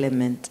 4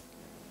 elements.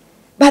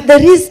 But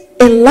there is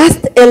a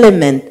last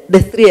element,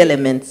 the 3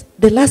 elements.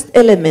 The last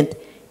element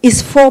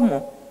is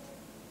formal.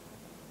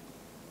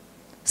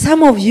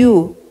 Some of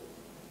you,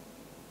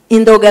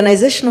 in the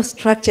organizational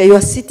structure, you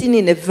are sitting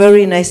in a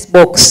very nice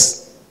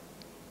box.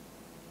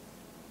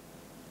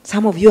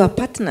 Some of you are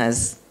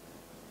partners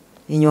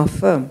in your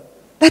firm.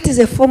 That is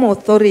a form of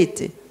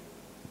authority.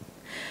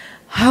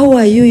 How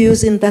are you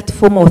using that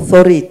form of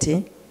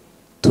authority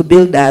to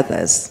build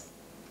others?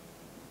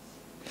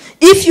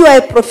 If you are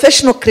a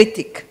professional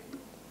critic,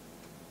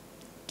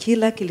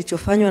 kila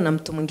kilichofanywa na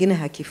mtu mwingine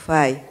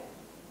hakifai,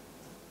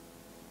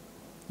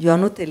 you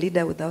are not a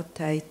leader without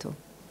title.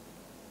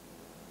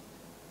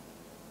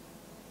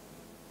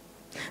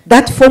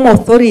 That form of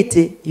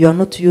authority, you are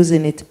not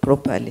using it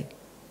properly.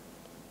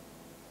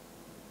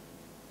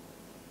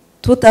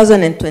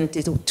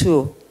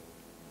 2022,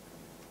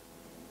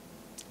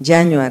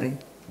 January,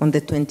 on the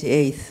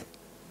 28th,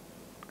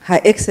 Her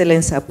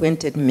Excellency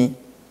appointed me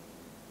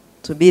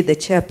to be the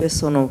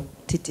chairperson of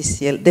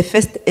TTCL, the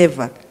first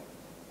ever,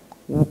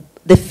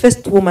 the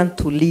first woman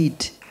to lead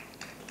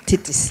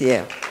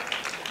TTCL.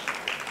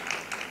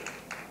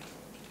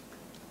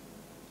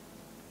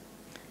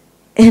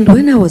 And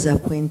when I was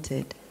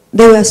appointed,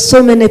 there were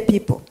so many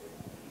people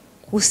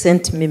who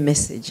sent me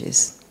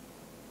messages.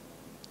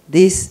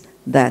 This,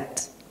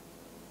 that.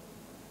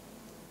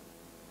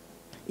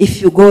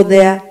 If you go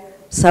there,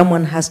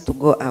 someone has to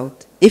go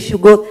out. If you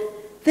go,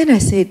 then I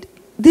said,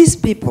 these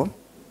people,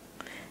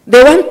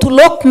 they want to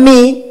lock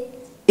me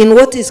in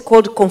what is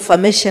called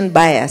confirmation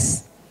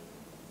bias.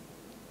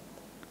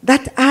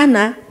 That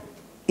Anna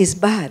is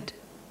bad.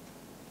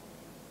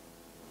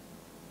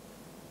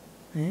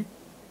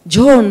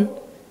 John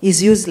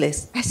is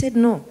useless. I said,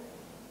 no.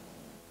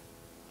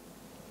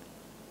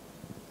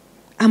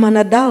 I'm an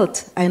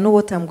adult. I know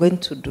what I'm going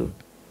to do.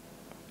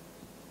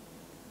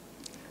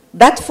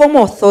 That form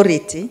of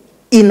authority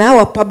in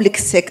our public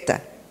sector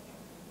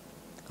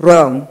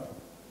realm,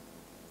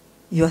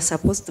 you are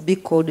supposed to be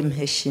called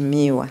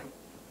Mheshimiwa.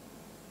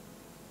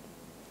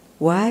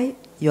 Why?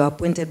 You are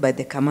appointed by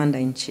the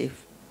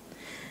Commander-in-Chief.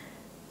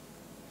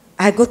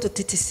 I go to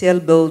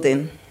TTCL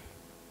building,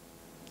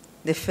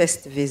 the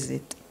first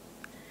visit.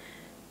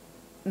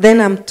 Then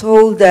I'm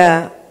told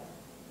the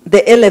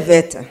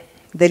elevator,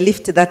 the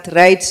lift that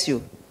rides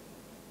you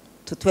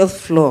to 12th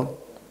floor,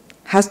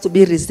 has to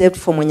be reserved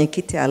for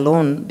Mwenyekiti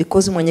alone,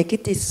 because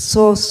Mwenyekiti is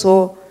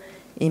so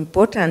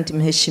important,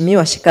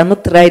 Mheshimiwa. She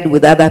cannot ride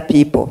with other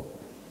people.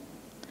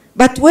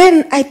 But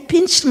when I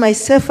pinched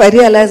myself, I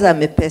realized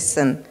I'm a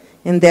person,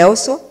 and there are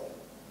also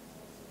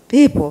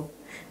people.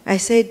 I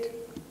said,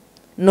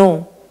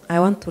 no, I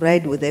want to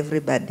ride with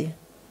everybody.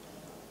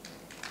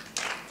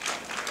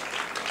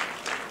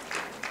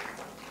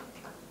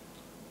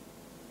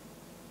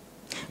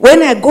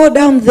 When I go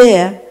down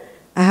there,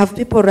 I have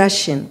people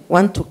rushing,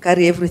 want to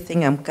carry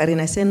everything I'm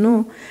carrying. I say,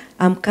 no,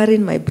 I'm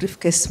carrying my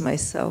briefcase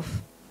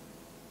myself.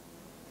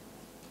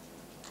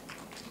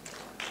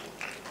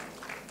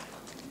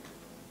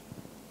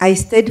 I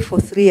stayed for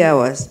 3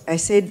 hours. I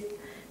said,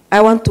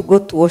 I want to go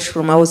to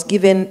washroom. I was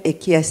given a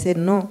key. I said,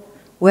 no,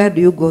 where do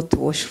you go to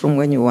washroom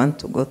when you want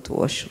to go to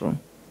washroom?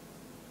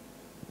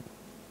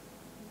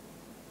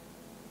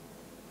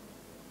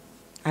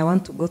 I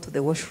want to go to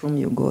the washroom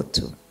you go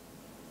to.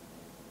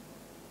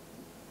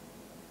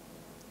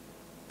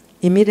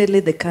 Immediately,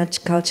 the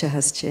culture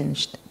has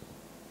changed.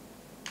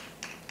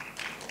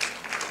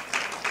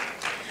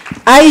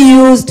 I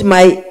used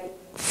my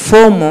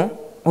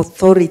formal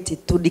authority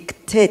to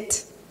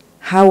dictate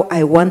how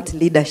I want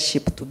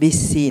leadership to be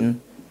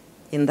seen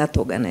in that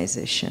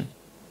organization.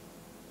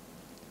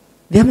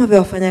 Vyama vya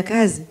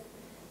wafanyakazi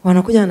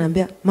wanakuja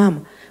wananiambia,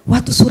 mama,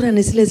 watu sura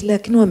ni zile zile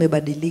lakini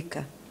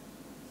wamebadilika.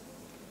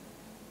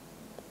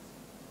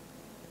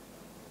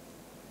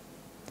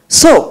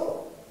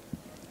 So,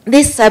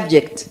 this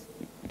subject,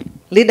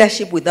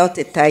 leadership without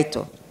a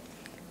title,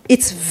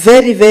 it's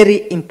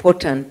very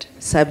important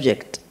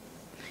subject.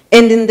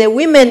 And in the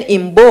women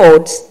in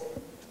boards,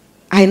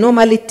 I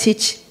normally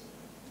teach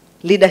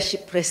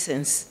leadership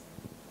presence.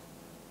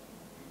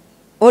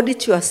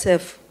 Audit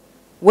yourself.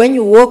 When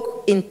you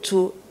walk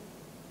into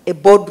a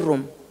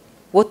boardroom,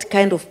 what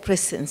kind of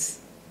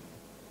presence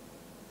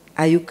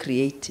are you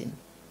creating?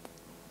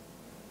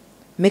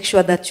 Make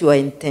sure that you are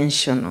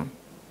intentional.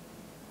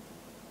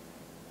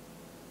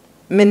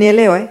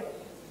 Mmenielewa, eh?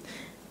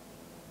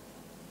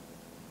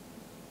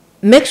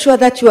 Make sure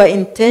that you are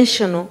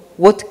intentional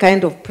what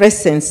kind of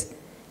presence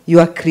you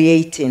are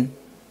creating.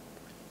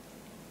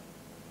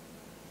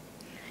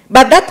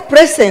 But that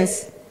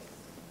presence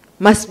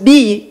must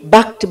be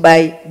backed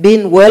by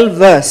being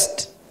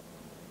well-versed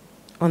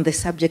on the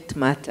subject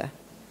matter.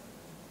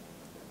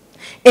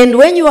 And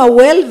when you are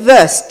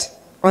well-versed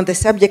on the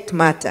subject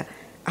matter,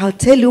 I'll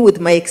tell you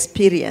with my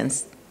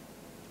experience,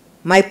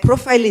 my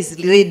profile is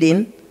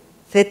reading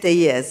 30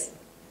 years.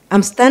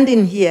 I'm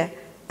standing here,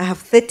 I have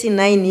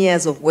 39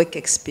 years of work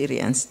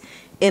experience.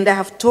 And I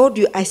have told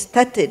you I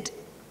started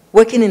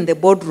working in the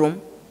boardroom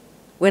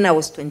when I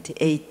was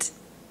 28.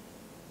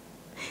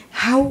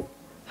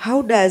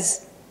 How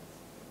does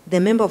the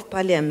Member of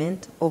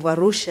Parliament of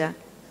Arusha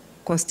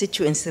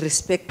constituency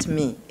respect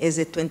me as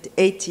a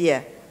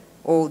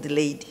 28-year-old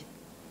lady?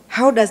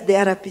 How does the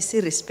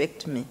RPC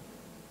respect me?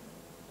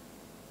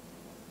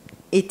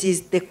 It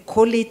is the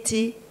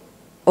quality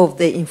of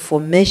the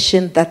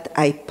information that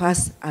I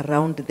pass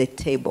around the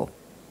table.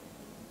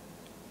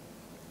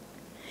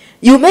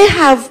 You may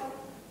have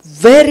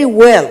very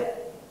well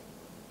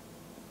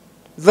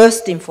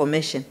versed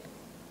information.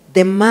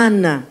 The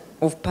manner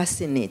of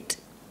passing it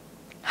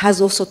has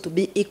also to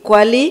be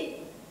equally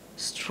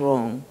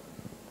strong.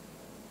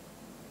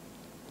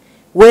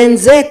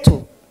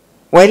 Wenzetu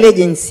wa ile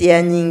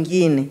jinsia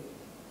nyingine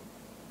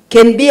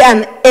can be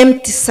an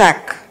empty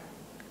sack,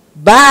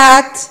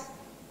 but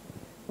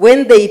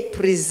when they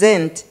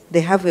present,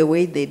 they have a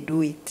way they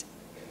do it.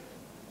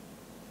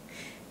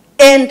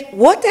 And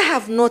what I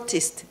have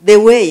noticed, the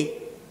way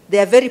they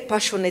are very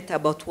passionate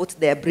about what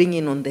they are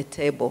bringing on the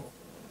table.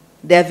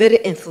 They are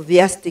very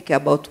enthusiastic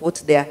about what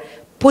they are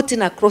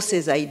putting across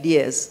as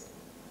ideas.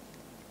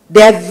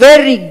 They are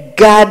very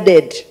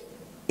guarded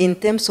in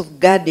terms of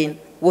guarding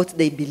what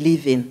they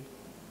believe in.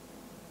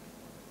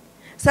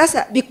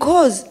 Sasa,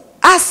 because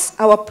us,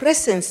 our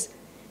presence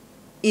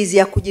is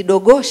ya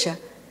kujidogosha,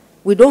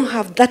 we don't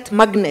have that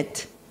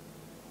magnet.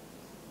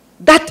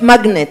 That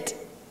magnet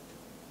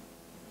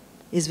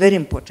is very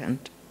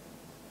important.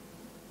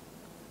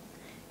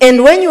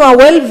 And when you are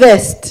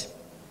well-versed,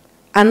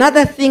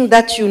 another thing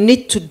that you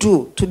need to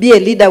do to be a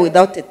leader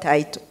without a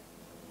title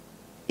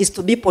is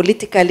to be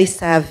politically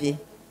savvy.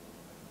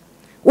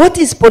 What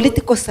is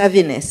political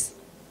savviness?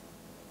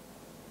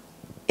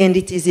 And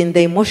it is in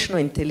the emotional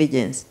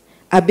intelligence,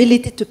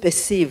 ability to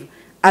perceive,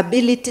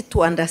 ability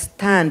to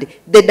understand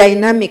the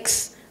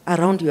dynamics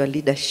around your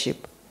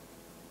leadership.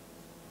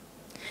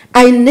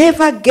 I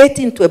never get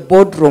into a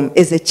boardroom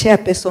as a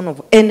chairperson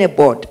of any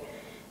board,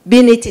 be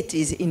it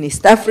is in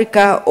East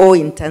Africa or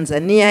in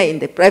Tanzania, in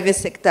the private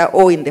sector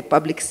or in the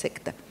public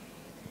sector,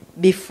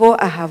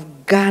 before I have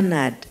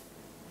garnered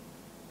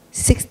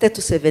 60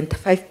 to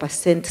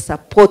 75%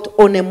 support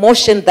on a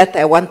motion that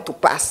I want to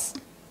pass.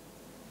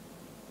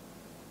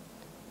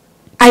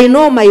 I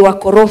know my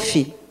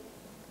wakorofi.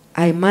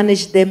 I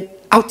manage them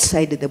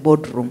outside the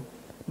boardroom.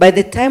 By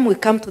the time we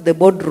come to the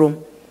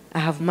boardroom, I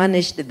have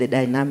managed the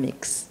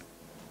dynamics.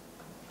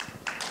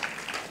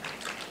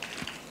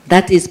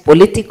 That is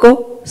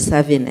political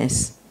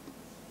savviness.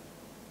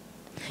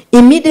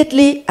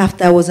 Immediately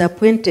after I was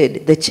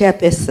appointed the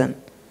chairperson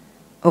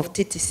of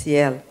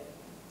TTCL,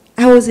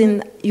 I was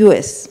in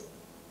US.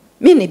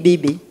 Mimi ni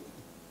bibi.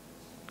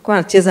 Kwa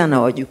nacheza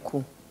na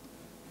wajukuu.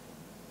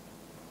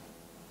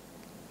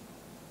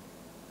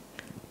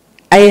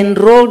 I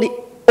enrolled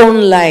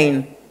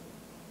online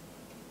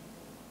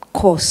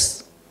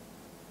course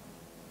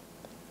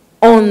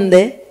on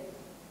the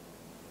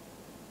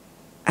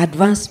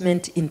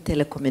advancement in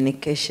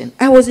telecommunication.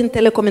 I was in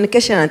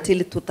telecommunication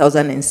until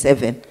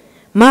 2007.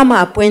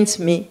 Mama appoints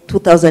me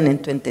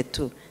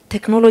 2022.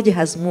 Technology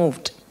has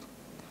moved.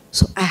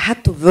 So I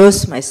had to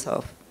verse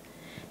myself.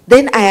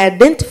 Then I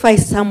identified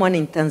someone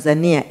in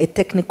Tanzania, a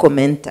technical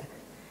mentor.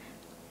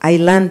 I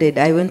landed,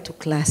 I went to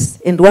class,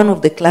 and one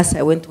of the class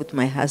I went with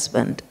my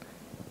husband.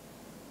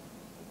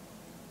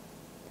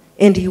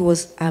 And he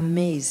was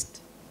amazed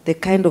the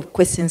kind of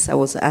questions I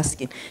was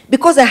asking.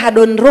 Because I had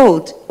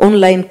enrolled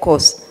online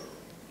course,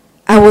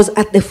 I was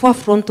at the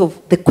forefront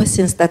of the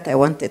questions that I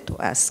wanted to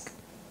ask.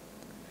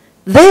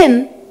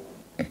 Then,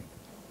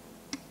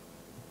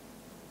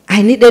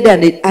 I needed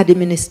an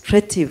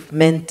administrative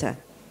mentor.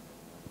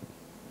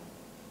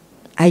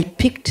 I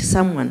picked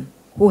someone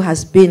who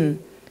has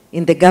been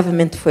in the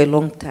government for a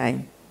long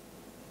time,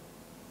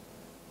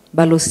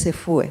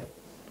 Balosefue.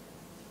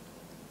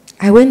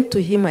 I went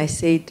to him, I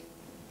said,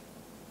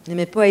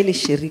 nimepewa ili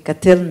shirika,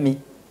 tell me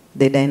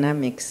the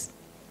dynamics.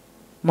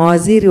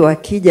 Mawaziri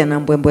wakija na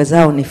mbwembwe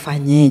zao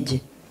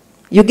nifanyeje?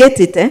 You get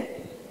it, eh?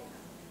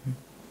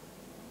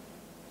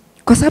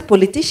 Because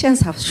politicians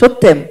have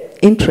short-term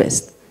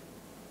interest.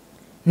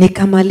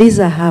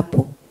 Nikamaliza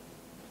hapo.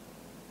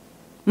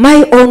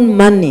 My own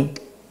money,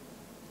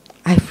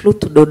 I flew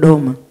to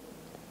Dodoma.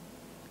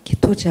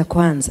 Kituo cha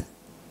kwanza,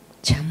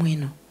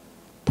 Chamwino.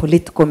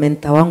 Political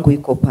mentor wangu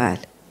yuko pale.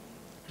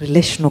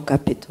 Relational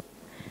capital.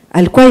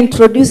 Alikuwa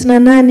introduce na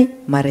nani?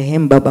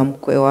 Marehemu baba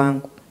mkwe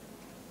wangu.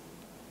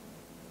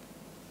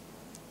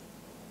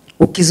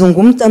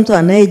 Ukizungumza mtu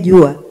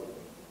anayejua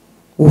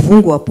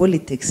uvungu wa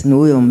politics ni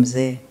huyo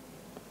mzee.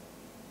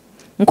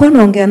 Nilikuwa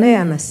naongea naye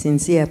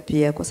anasinzia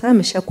pia kwa sababu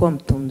ameshakuwa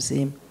mtu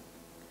mzima.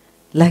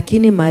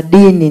 Lakini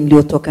madini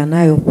niliyotoka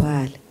nayo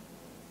pale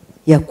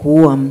ya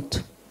kuua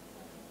mtu.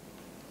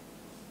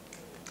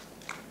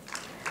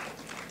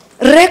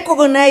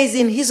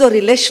 Recognizing hizo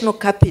relational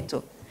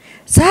capital.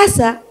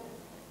 Sasa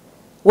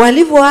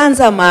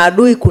walivyoanza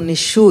maadui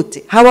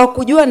kunishuti,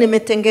 hawakujua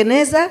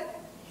nimetengeneza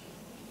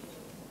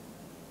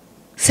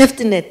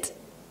safety net.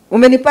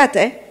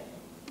 Umenipata, eh?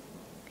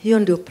 Hiyo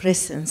ndio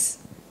presence,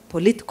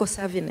 political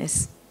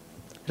savviness,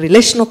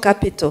 relational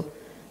capital,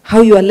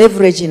 how you are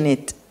leveraging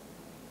it.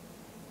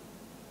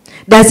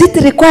 Does it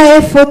require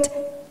effort?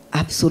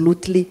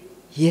 Absolutely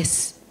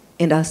yes.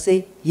 And I'll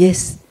say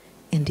yes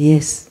and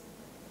yes.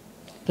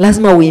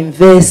 Lazima we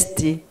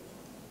invest.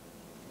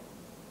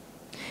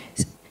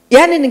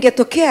 Yani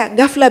ningetokea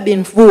ghafla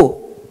bin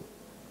vu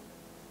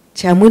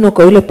Chamwino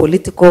kwa yule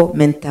political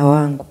mentor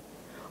wangu.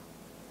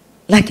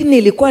 Lakini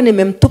nilikuwa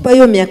nimemtupa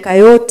hiyo miaka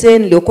yote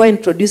niliokuwa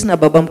introduce na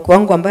baba mkwe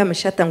wangu ambaye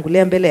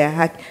ameshatangulia mbele ya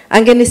haki.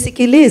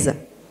 Angenisikiliza.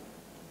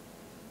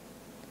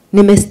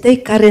 Nimestay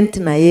current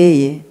na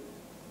yeye.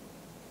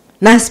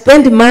 Na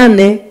spend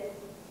money.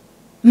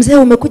 Mzee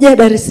umekuja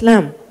Dar es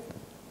Salaam.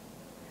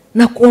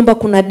 Na kuomba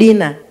kuna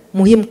dina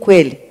muhimu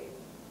kweli.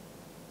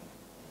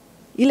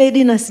 Ile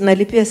dina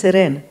sinalipia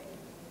Serena.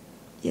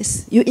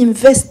 Yes, you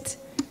invest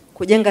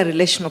kujenga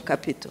relational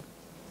capital.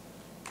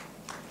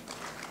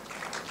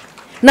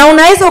 Na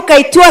unaweza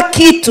ukaitoa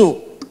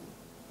kitu.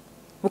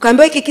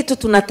 Ukaambiwa hiki kitu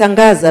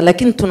tunatangaza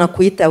lakini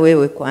tunakuita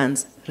wewe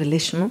kwanza.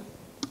 Relational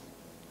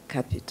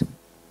capital.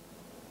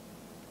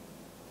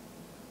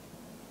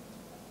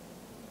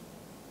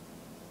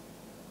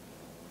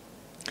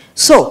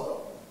 So,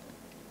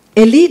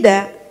 a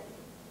leader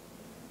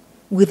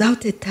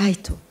without a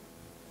title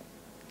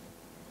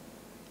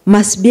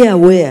must be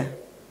aware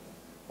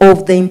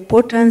of the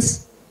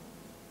importance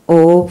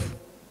of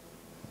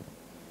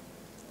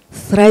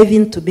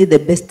thriving to be the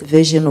best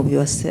version of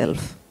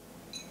yourself.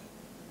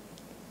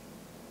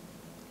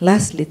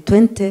 Lastly,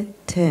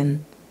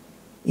 2010,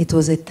 it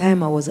was a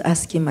time I was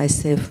asking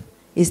myself,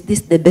 is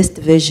this the best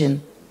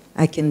version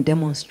I can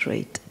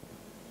demonstrate?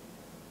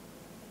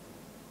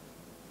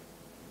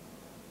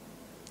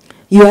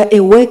 You are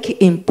a work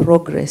in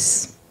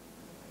progress.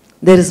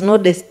 There is no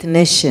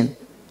destination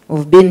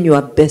of being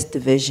your best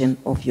version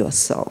of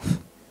yourself.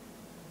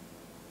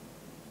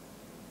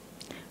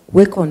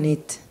 Work on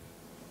it.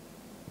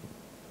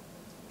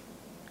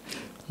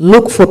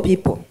 Look for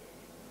people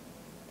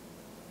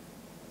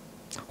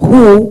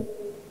who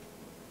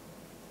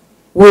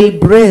will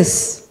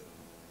brace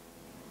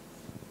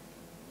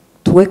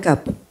to wake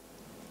up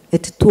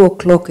at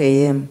 2:00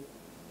 a.m.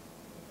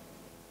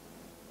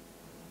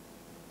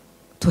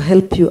 to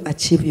help you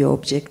achieve your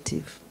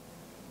objective.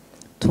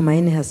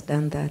 Tumaini has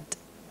done that.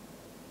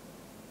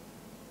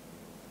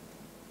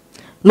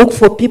 Look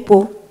for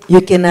people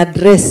you can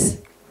address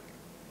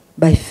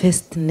by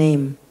first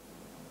name.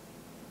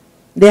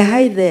 They're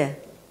high there,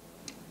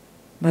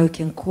 but we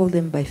can call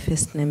them by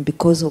first name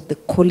because of the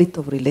quality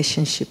of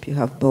relationship you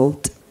have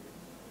built.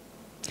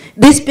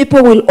 These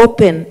people will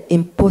open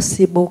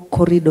impossible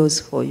corridors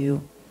for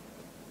you.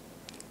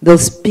 They'll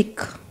speak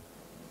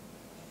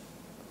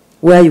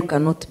where you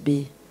cannot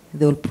be.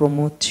 They'll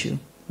promote you.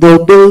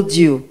 They'll build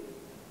you.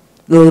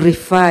 They'll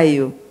refer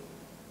you.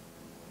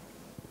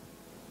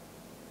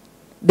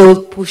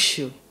 They'll push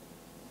you.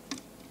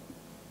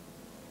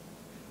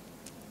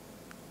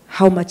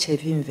 How much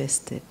have you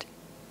invested?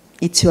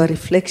 It's your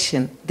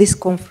reflection. This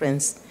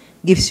conference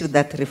gives you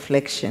that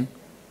reflection.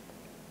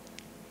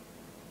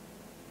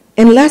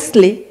 And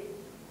lastly,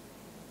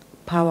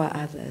 power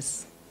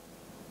others.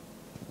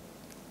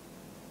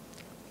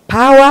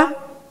 Power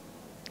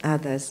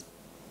others.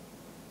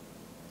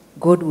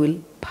 God will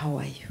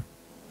power you.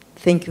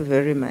 Thank you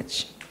very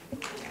much.